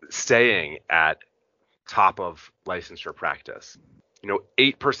of staying at top of licensure practice.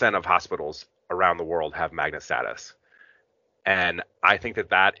 8% of hospitals around the world have Magnet status. And I think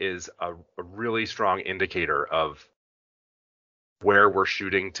that is a really strong indicator of where we're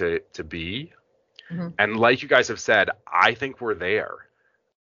shooting to be. Mm-hmm. And like you guys have said, I think we're there.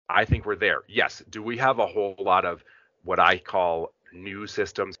 Yes. Do we have a whole lot of what I call new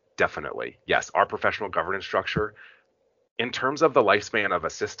systems? Definitely. Yes. Our professional governance structure, in terms of the lifespan of a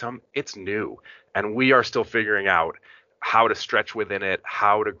system, it's new. And we are still figuring out how to stretch within it,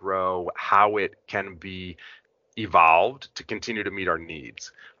 how to grow, how it can be evolved to continue to meet our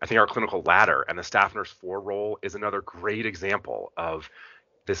needs. I think our clinical ladder and the staff nurse 4 role is another great example of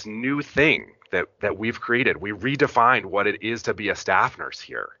this new thing that we've created. We redefined what it is to be a staff nurse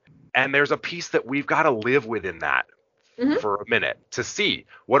here. And there's a piece that we've got to live within that for a minute to see,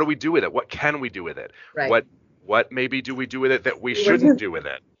 what do we do with it? What can we do with it? Right. What maybe do we do with it that we shouldn't do with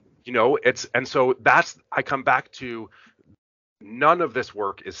it? And so I come back to, none of this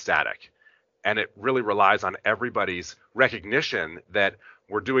work is static, and it really relies on everybody's recognition that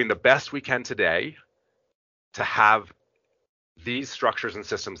we're doing the best we can today to have these structures and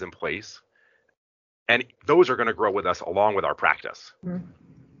systems in place, and those are going to grow with us along with our practice.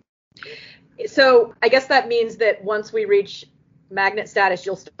 So I guess that means that once we reach Magnet status,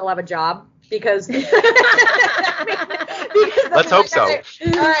 you'll still have a job, because let's hope so.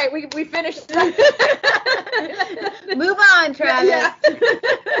 All right, we finished. Move on, Travis. Yeah.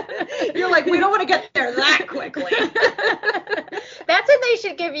 You're like, we don't want to get there that quickly. That's when they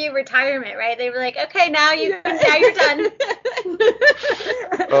should give you retirement, right? They were like, okay, now you're done.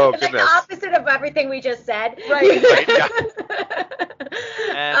 Oh, like goodness. the opposite of everything we just said. Right. Yeah.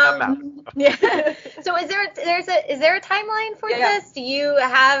 And I'm out. Yeah. So is there a timeline for this? Do you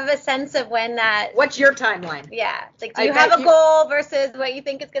have a sense of when that? What's your timeline? Yeah. Like, do you have a goal versus what you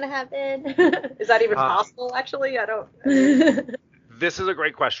think is going to happen? Is that even possible, actually? I don't. This is a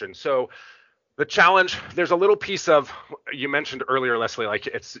great question. So the challenge, there's a little piece of, you mentioned earlier, Leslie, like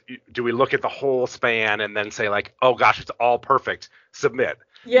do we look at the whole span and then say like, oh gosh, it's all perfect, submit.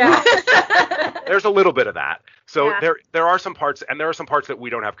 Yeah. There's a little bit of that. So there are some parts, and there are some parts that we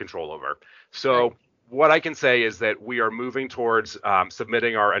don't have control over. So what I can say is that we are moving towards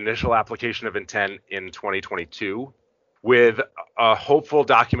submitting our initial application of intent in 2022 with a hopeful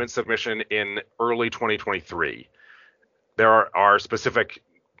document submission in early 2023. There are specific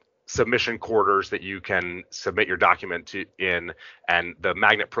submission quarters that you can submit your document in, and the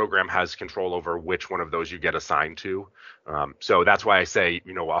magnet program has control over which one of those you get assigned to. So that's why I say,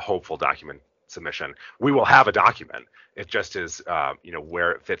 a hopeful document submission. We will have a document. It just is,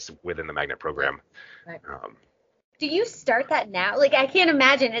 where it fits within the magnet program. Right. Do you start that now? Like, I can't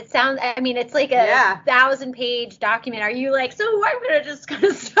imagine. It's like a 1,000-page document. Are you like, so I'm going to just kind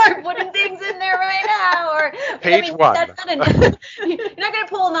of start putting things in there right now? Or Page one. That's not you're not going to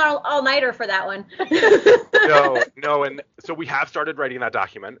pull an all-nighter for that one. No. And so we have started writing that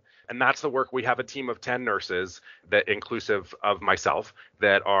document. And that's the work. We have a team of 10 nurses, that inclusive of myself,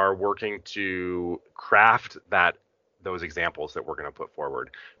 that are working to craft those examples that we're going to put forward.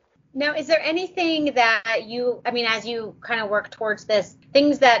 Now, is there anything that as you kind of work towards this,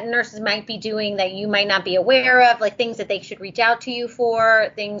 things that nurses might be doing that you might not be aware of, like things that they should reach out to you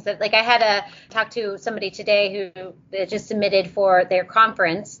for, things that, like I had to talk to somebody today who just submitted for their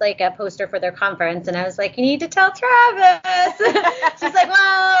conference, like a poster for their conference. And I was like, you need to tell Travis. She's like,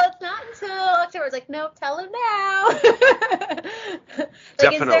 well, it's not until October. I was like, nope, tell him now.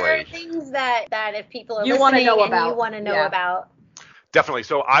 Definitely. Is there things that if people are you listening you want to know about? Definitely.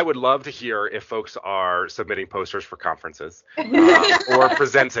 So I would love to hear if folks are submitting posters for conferences or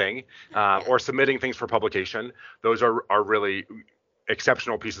presenting or submitting things for publication. Those are really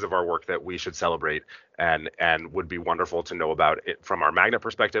exceptional pieces of our work that we should celebrate and would be wonderful to know about it from our magnet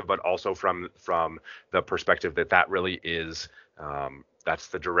perspective, but also from the perspective that really is, that's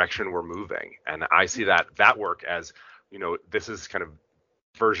the direction we're moving. And I see that work as, this is kind of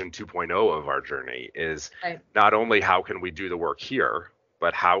version 2.0 of our journey, is not only how can we do the work here,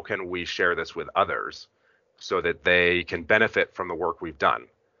 but how can we share this with others so that they can benefit from the work we've done.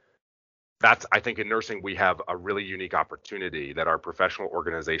 I think in nursing, we have a really unique opportunity that our professional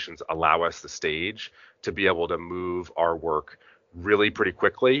organizations allow us the stage to be able to move our work really pretty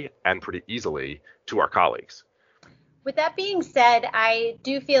quickly and pretty easily to our colleagues. With that being said, I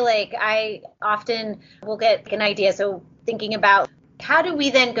do feel like I often will get an idea. So thinking about, how do we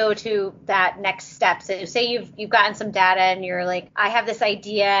then go to that next step? So say you've gotten some data and you're like, I have this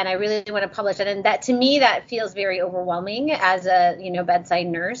idea and I really want to publish it. And that, to me, that feels very overwhelming as a, bedside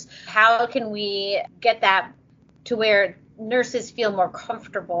nurse. How can we get that to where nurses feel more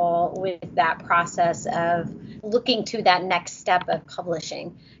comfortable with that process of looking to that next step of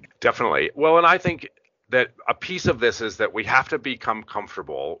publishing? Definitely. Well, and I think that a piece of this is that we have to become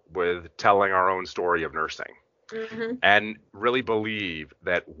comfortable with telling our own story of nursing. Mm-hmm. And really believe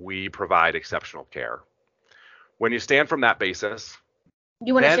that we provide exceptional care. When you stand from that basis,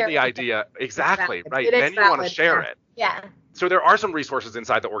 you want to share the idea, exactly, right? Then you want to share it. Yeah. So there are some resources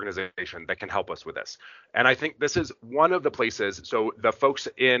inside the organization that can help us with this. And I think this is one of the places. So the folks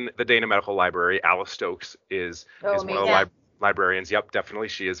in the Dana Medical Library, Alice Stokes is one of the librarians. Yep, definitely.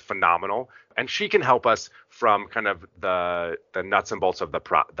 She is phenomenal. And she can help us from kind of the nuts and bolts of the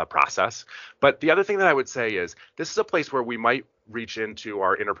process. But the other thing that I would say is this is a place where we might reach into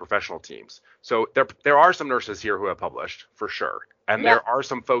our interprofessional teams. So there are some nurses here who have published, for sure. And there are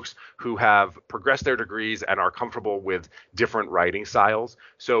some folks who have progressed their degrees and are comfortable with different writing styles.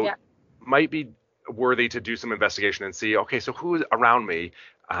 So might be worthy to do some investigation and see, okay, so who around me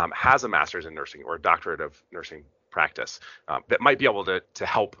has a master's in nursing or a doctorate of nursing practice that might be able to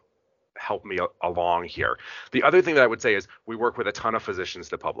help me along here. The other thing that I would say is we work with a ton of physicians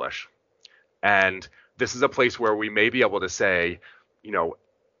that publish. And this is a place where we may be able to say,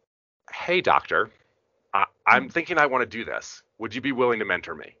 hey, doctor, I'm thinking I want to do this. Would you be willing to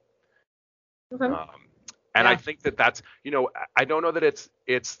mentor me? Mm-hmm. I think that's, I don't know that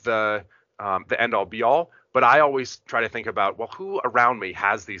it's the end all be all, but I always try to think about, well, who around me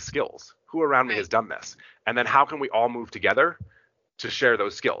has these skills? Who around me has done this? And then how can we all move together to share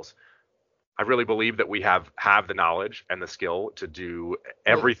those skills? I really believe that we have the knowledge and the skill to do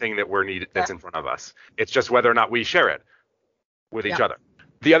everything that we're needed that's in front of us. It's just whether or not we share it with each other.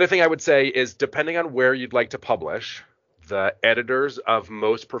 The other thing I would say is, depending on where you'd like to publish, The editors of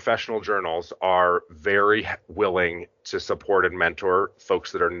most professional journals are very willing to support and mentor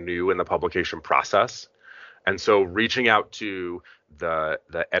folks that are new in the publication process. And so reaching out to the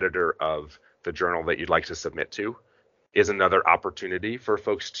editor of the journal that you'd like to submit to is another opportunity for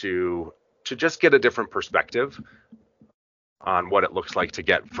folks to just get a different perspective on what it looks like to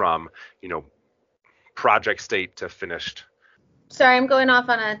get from, project state to finished. Sorry, I'm going off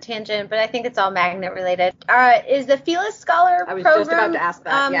on a tangent, but I think it's all magnet related. Is the Felis Scholar I was program just about to ask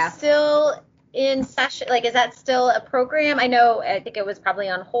that, still in session? Like, is that still a program? I think it was probably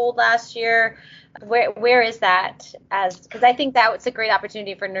on hold last year. Where is that? Because I think that was a great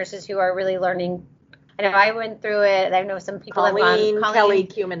opportunity for nurses who are really learning. I know I went through it. I know some people Colleen, Kelly,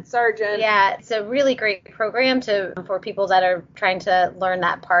 Cumin Sargent. Yeah, it's a really great program for people that are trying to learn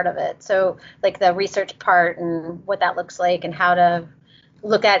that part of it. So like the research part and what that looks like and how to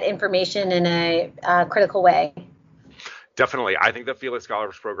look at information in a critical way. Definitely. I think the Felis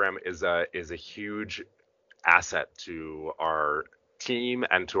Scholars Program is a huge asset to our team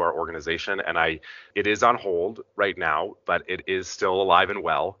and to our organization. And it is on hold right now, but it is still alive and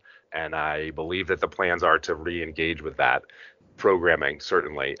well. And I believe that the plans are to re-engage with that programming.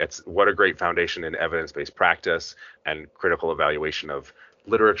 Certainly, it's what a great foundation in evidence-based practice and critical evaluation of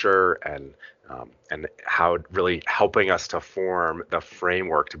literature, and how really helping us to form the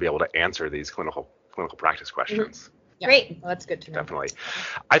framework to be able to answer these clinical practice questions. Mm-hmm. Yeah. Great. Well, that's good to know. Definitely.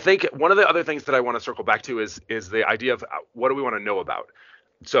 I think one of the other things that I want to circle back to is the idea of what do we want to know about.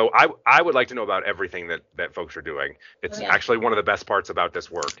 So I would like to know about everything that folks are doing. It's actually one of the best parts about this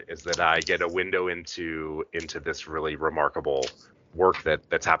work is that I get a window into this really remarkable work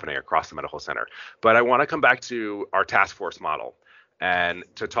that's happening across the medical center. But I want to come back to our task force model and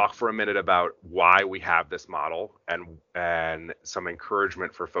to talk for a minute about why we have this model and some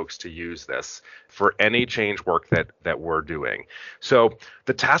encouragement for folks to use this for any change work that we're doing. So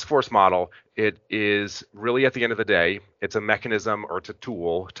the task force model, it is really, at the end of the day, it's a mechanism or it's a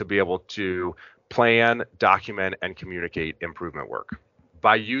tool to be able to plan, document, and communicate improvement work.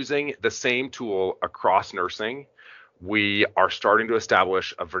 By using the same tool across nursing, we are starting to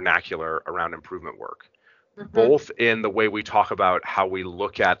establish a vernacular around improvement work. Mm-hmm. Both in the way we talk about how we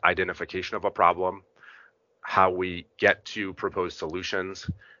look at identification of a problem, how we get to proposed solutions,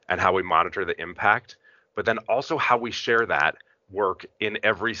 and how we monitor the impact, but then also how we share that work in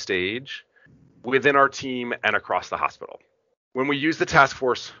every stage within our team and across the hospital. When we use the task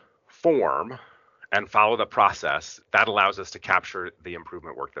force form and follow the process, that allows us to capture the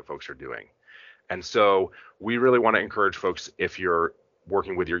improvement work that folks are doing. And so we really want to encourage folks, if you're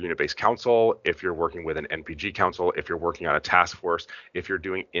working with your unit-based council, if you're working with an NPG council, if you're working on a task force, if you're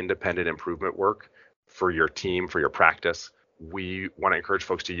doing independent improvement work for your team, for your practice, we want to encourage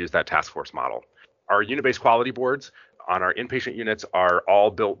folks to use that task force model. Our unit-based quality boards on our inpatient units are all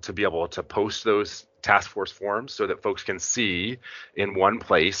built to be able to post those task force forms so that folks can see in one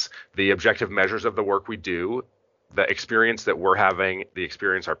place the objective measures of the work we do, the experience that we're having, the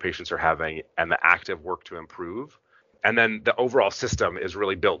experience our patients are having, and the active work to improve. And then the overall system is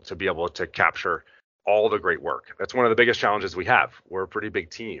really built to be able to capture all the great work. That's one of the biggest challenges we have. We're a pretty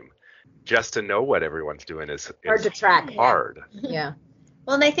big team. Just to know what everyone's doing is hard to track. Hard. Yeah.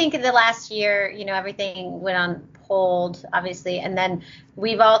 Well, and I think in the last year, everything went on hold, obviously. And then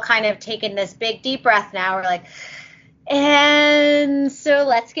we've all kind of taken this big, deep breath now. We're like, and so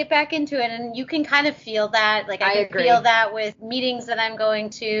let's get back into it. And you can kind of feel that. Like I can feel that with meetings that I'm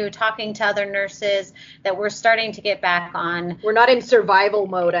going to, talking to other nurses, that we're starting to get back on. We're not in survival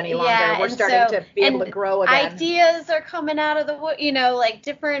mode any longer. Yeah, we're starting to be able to grow again. Ideas are coming out of the, like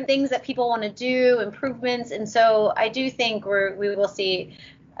different things that people want to do, improvements. And so I do think we will see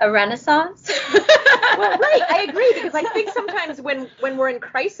a renaissance. Well, right. I agree, because I think sometimes when we're in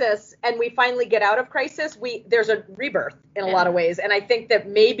crisis and we finally get out of crisis, there's a rebirth in a lot of ways. And I think that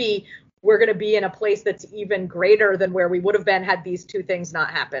maybe we're going to be in a place that's even greater than where we would have been had these two things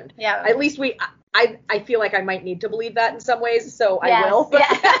not happened. Yeah. At least I feel like I might need to believe that in some ways, so I will.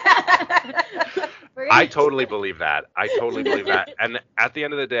 Yeah. I totally believe that. And at the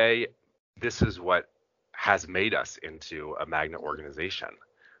end of the day, this is what has made us into a magnet organization.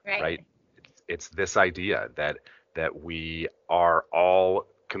 Right? It's this idea that we are all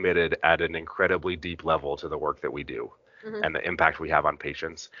committed at an incredibly deep level to the work that we do, mm-hmm. and the impact we have on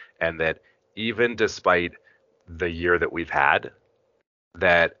patients, and that even despite the year that we've had,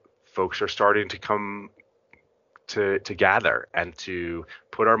 that folks are starting to come to gather and to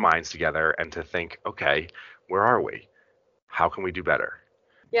put our minds together and to think, okay, where are we? How can we do better?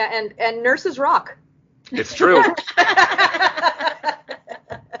 Yeah, and nurses rock. It's true.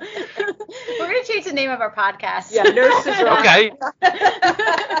 We're going gonna change the name of our podcast. Yeah, nurses are Okay.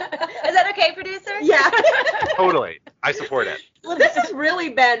 Is that okay, producer? Yeah. Totally. I support it. Well, this has really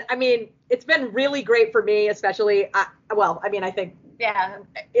been, I mean, it's been really great for me, especially, I think, Yeah.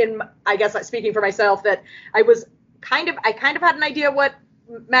 I guess speaking for myself, that I kind of had an idea what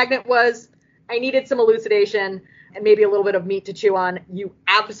magnet was. I needed some elucidation and maybe a little bit of meat to chew on. You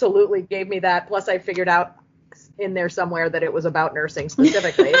absolutely gave me that. Plus, I figured out in there somewhere that it was about nursing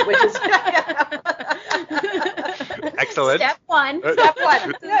specifically, which is Excellent. Step one. step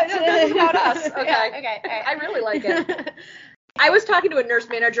one. No, this is about us. Okay. Yeah, okay. All right. I really like it. I was talking to a nurse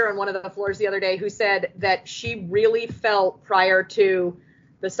manager on one of the floors the other day who said that she really felt prior to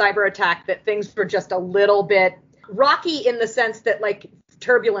the cyber attack that things were just a little bit rocky in the sense that, like,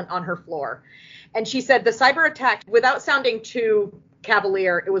 turbulent on her floor. And she said the cyber attack, without sounding too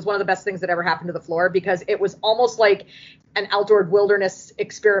cavalier, it was one of the best things that ever happened to the floor, because it was almost like an outdoor wilderness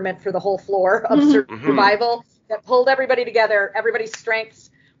experiment for the whole floor of survival that pulled everybody together. Everybody's strengths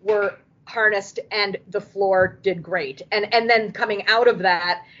were harnessed and the floor did great. And then coming out of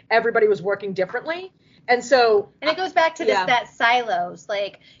that, everybody was working differently. And so, and it goes back to this, yeah. that silos.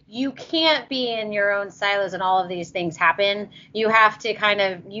 Like, you can't be in your own silos and all of these things happen. You have to kind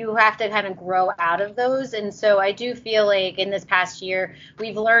of grow out of those. And so I do feel like in this past year,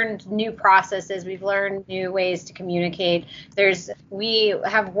 we've learned new processes. We've learned new ways to communicate.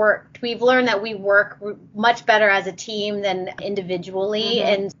 We've learned that we work much better as a team than individually.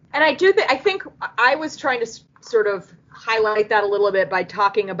 And I think I was trying to sort of highlight that a little bit by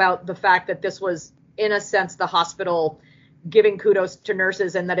talking about the fact that this was, in a sense, the hospital giving kudos to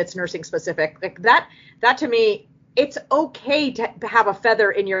nurses and that it's nursing specific. Like that to me, it's okay to have a feather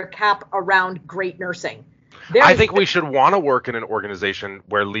in your cap around great nursing. I think we should want to work in an organization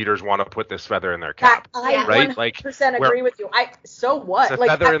where leaders want to put this feather in their cap. I right? 100% agree with you. So what? It's a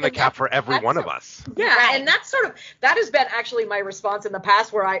feather in the cap for every one of us. Yeah, right. And that has been actually my response in the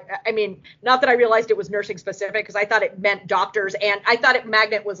past, where I mean, not that I realized it was nursing specific, because I thought it meant doctors, and I thought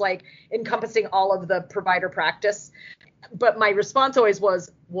magnet was like encompassing all of the provider practice. But my response always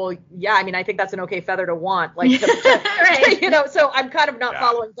was, well, yeah, I mean, I think that's an okay feather to want, like, right. So I'm kind of not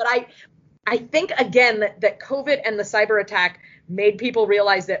following, but I think, again, that COVID and the cyber attack made people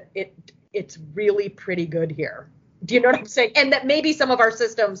realize that it's really pretty good here. Do you know what I'm saying? And that maybe some of our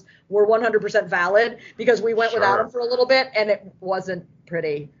systems were 100% valid because we went without them for a little bit, and it wasn't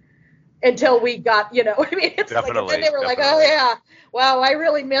pretty until we got, I mean, it's like, and then they were like, oh yeah, wow, I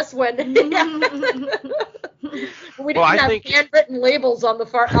really miss when we didn't have handwritten labels on the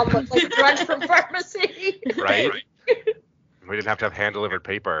like drugs from pharmacy. Right. We didn't have to have hand-delivered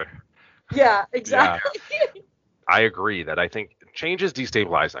paper. Yeah, exactly. Yeah. I agree that I think change is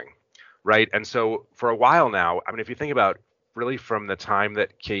destabilizing, right? And so for a while now, I mean, if you think about really from the time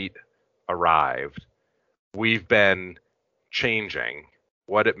that Kate arrived, we've been changing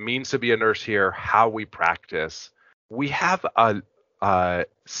what it means to be a nurse here, how we practice. We have a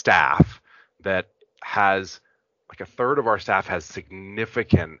staff that has, like, a third of our staff has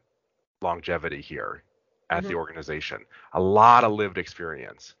significant longevity here at the organization, a lot of lived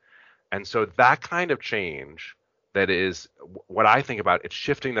experience. And so that kind of change, that is what I think about, it's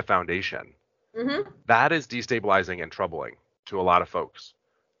shifting the foundation. That is destabilizing and troubling to a lot of folks.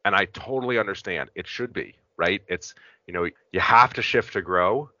 And I totally understand. It should be, right? It's, you have to shift to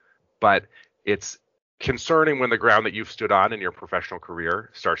grow, but it's concerning when the ground that you've stood on in your professional career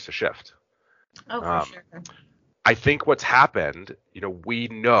starts to shift. Oh, for sure. I think what's happened, we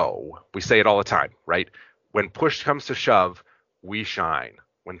say it all the time, right? When push comes to shove, we shine.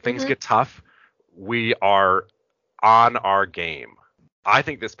 When things get tough, we are on our game. I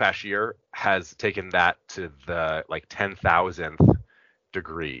think this past year has taken that to the 10,000th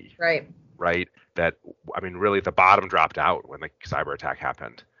degree. Right. That, I mean, really the bottom dropped out when the cyber attack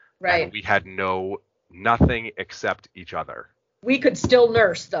happened. Right. And we had nothing except each other. We could still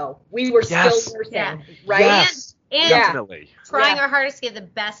nurse, though. We were still nursing, right? Yes. And definitely trying our hardest to give the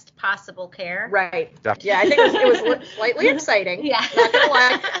best possible care. Right. Definitely. Yeah, I think it was slightly exciting. Yeah. Not gonna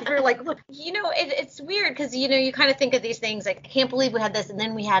lie. We were like, look. It's weird because, you kind of think of these things like, I can't believe we had this and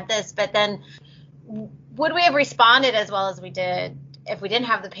then we had this. But then would we have responded as well as we did if we didn't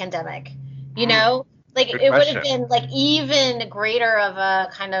have the pandemic? Good it would have been like even greater of a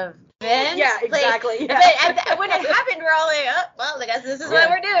kind of event. Yeah, exactly. But when it happened, we're all like, oh, well, I guess this is what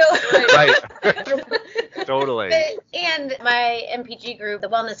we're doing. Right. Totally. And my MPG group, the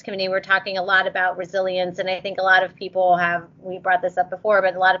wellness committee, we're talking a lot about resilience. And I think a lot of people we brought this up before,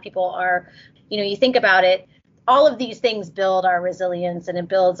 but a lot of people are, you think about it, all of these things build our resilience, and it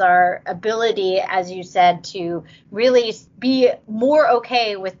builds our ability, as you said, to really be more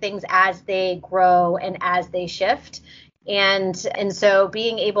okay with things as they grow and as they shift. And so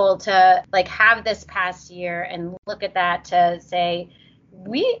being able to like have this past year and look at that to say,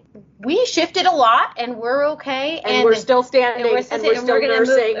 we shifted a lot and we're okay. And we're still standing and we're still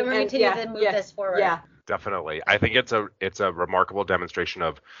nursing. And we're continuing to move this forward. Yeah. Definitely. I think it's a remarkable demonstration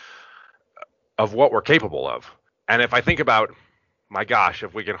of what we're capable of. And if I think about, my gosh,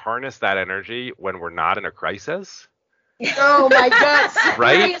 if we can harness that energy when we're not in a crisis. Oh my God.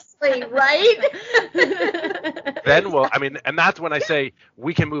 Right? Seriously, right? Then and that's when I say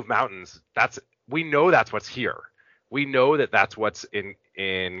we can move mountains. We know that's what's here. We know that that's what's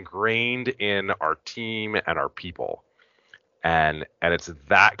ingrained in our team and our people. And it's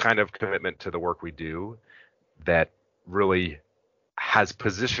that kind of commitment to the work we do that really has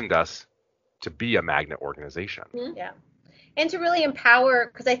positioned us to be a magnet organization. Yeah. And to really empower,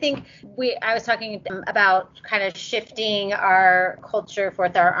 because I think I was talking about kind of shifting our culture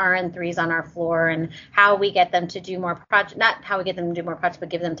with our RN3s on our floor and how we get them to do more projects, not how we get them to do more projects, but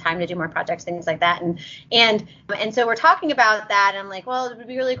give them time to do more projects, things like that. And so we're talking about that. And I'm like, well, it would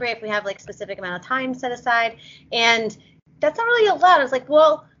be really great if we have like a specific amount of time set aside. And that's not really allowed. I was like,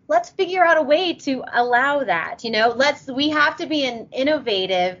 well, let's figure out a way to allow that. We have to be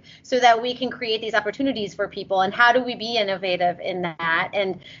innovative so that we can create these opportunities for people. And how do we be innovative in that?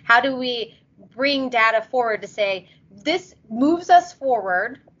 And how do we bring data forward to say, this moves us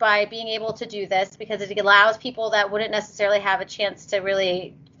forward by being able to do this, because it allows people that wouldn't necessarily have a chance to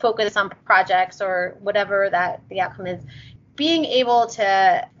really focus on projects or whatever that the outcome is, being able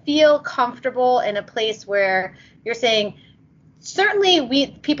to feel comfortable in a place where you're saying,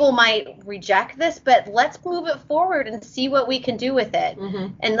 certainly people might reject this, but let's move it forward and see what we can do with it.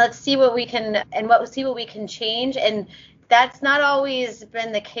 Mm-hmm. And let's see what we can change. And that's not always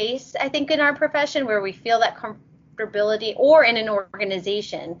been the case, I think, in our profession, where we feel that comfortability, or in an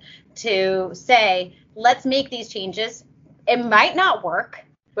organization, to say, let's make these changes. It might not work.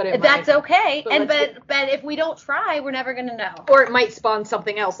 But that's okay. But if we don't try, we're never going to know. Or it might spawn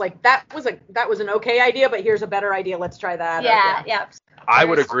something else. Like that was an okay idea, but here's a better idea. Let's try that. Yeah. I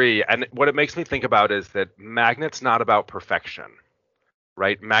would agree. And what it makes me think about is that Magnet's not about perfection,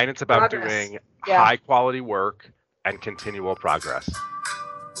 right? Magnet's about doing high quality work and continual progress.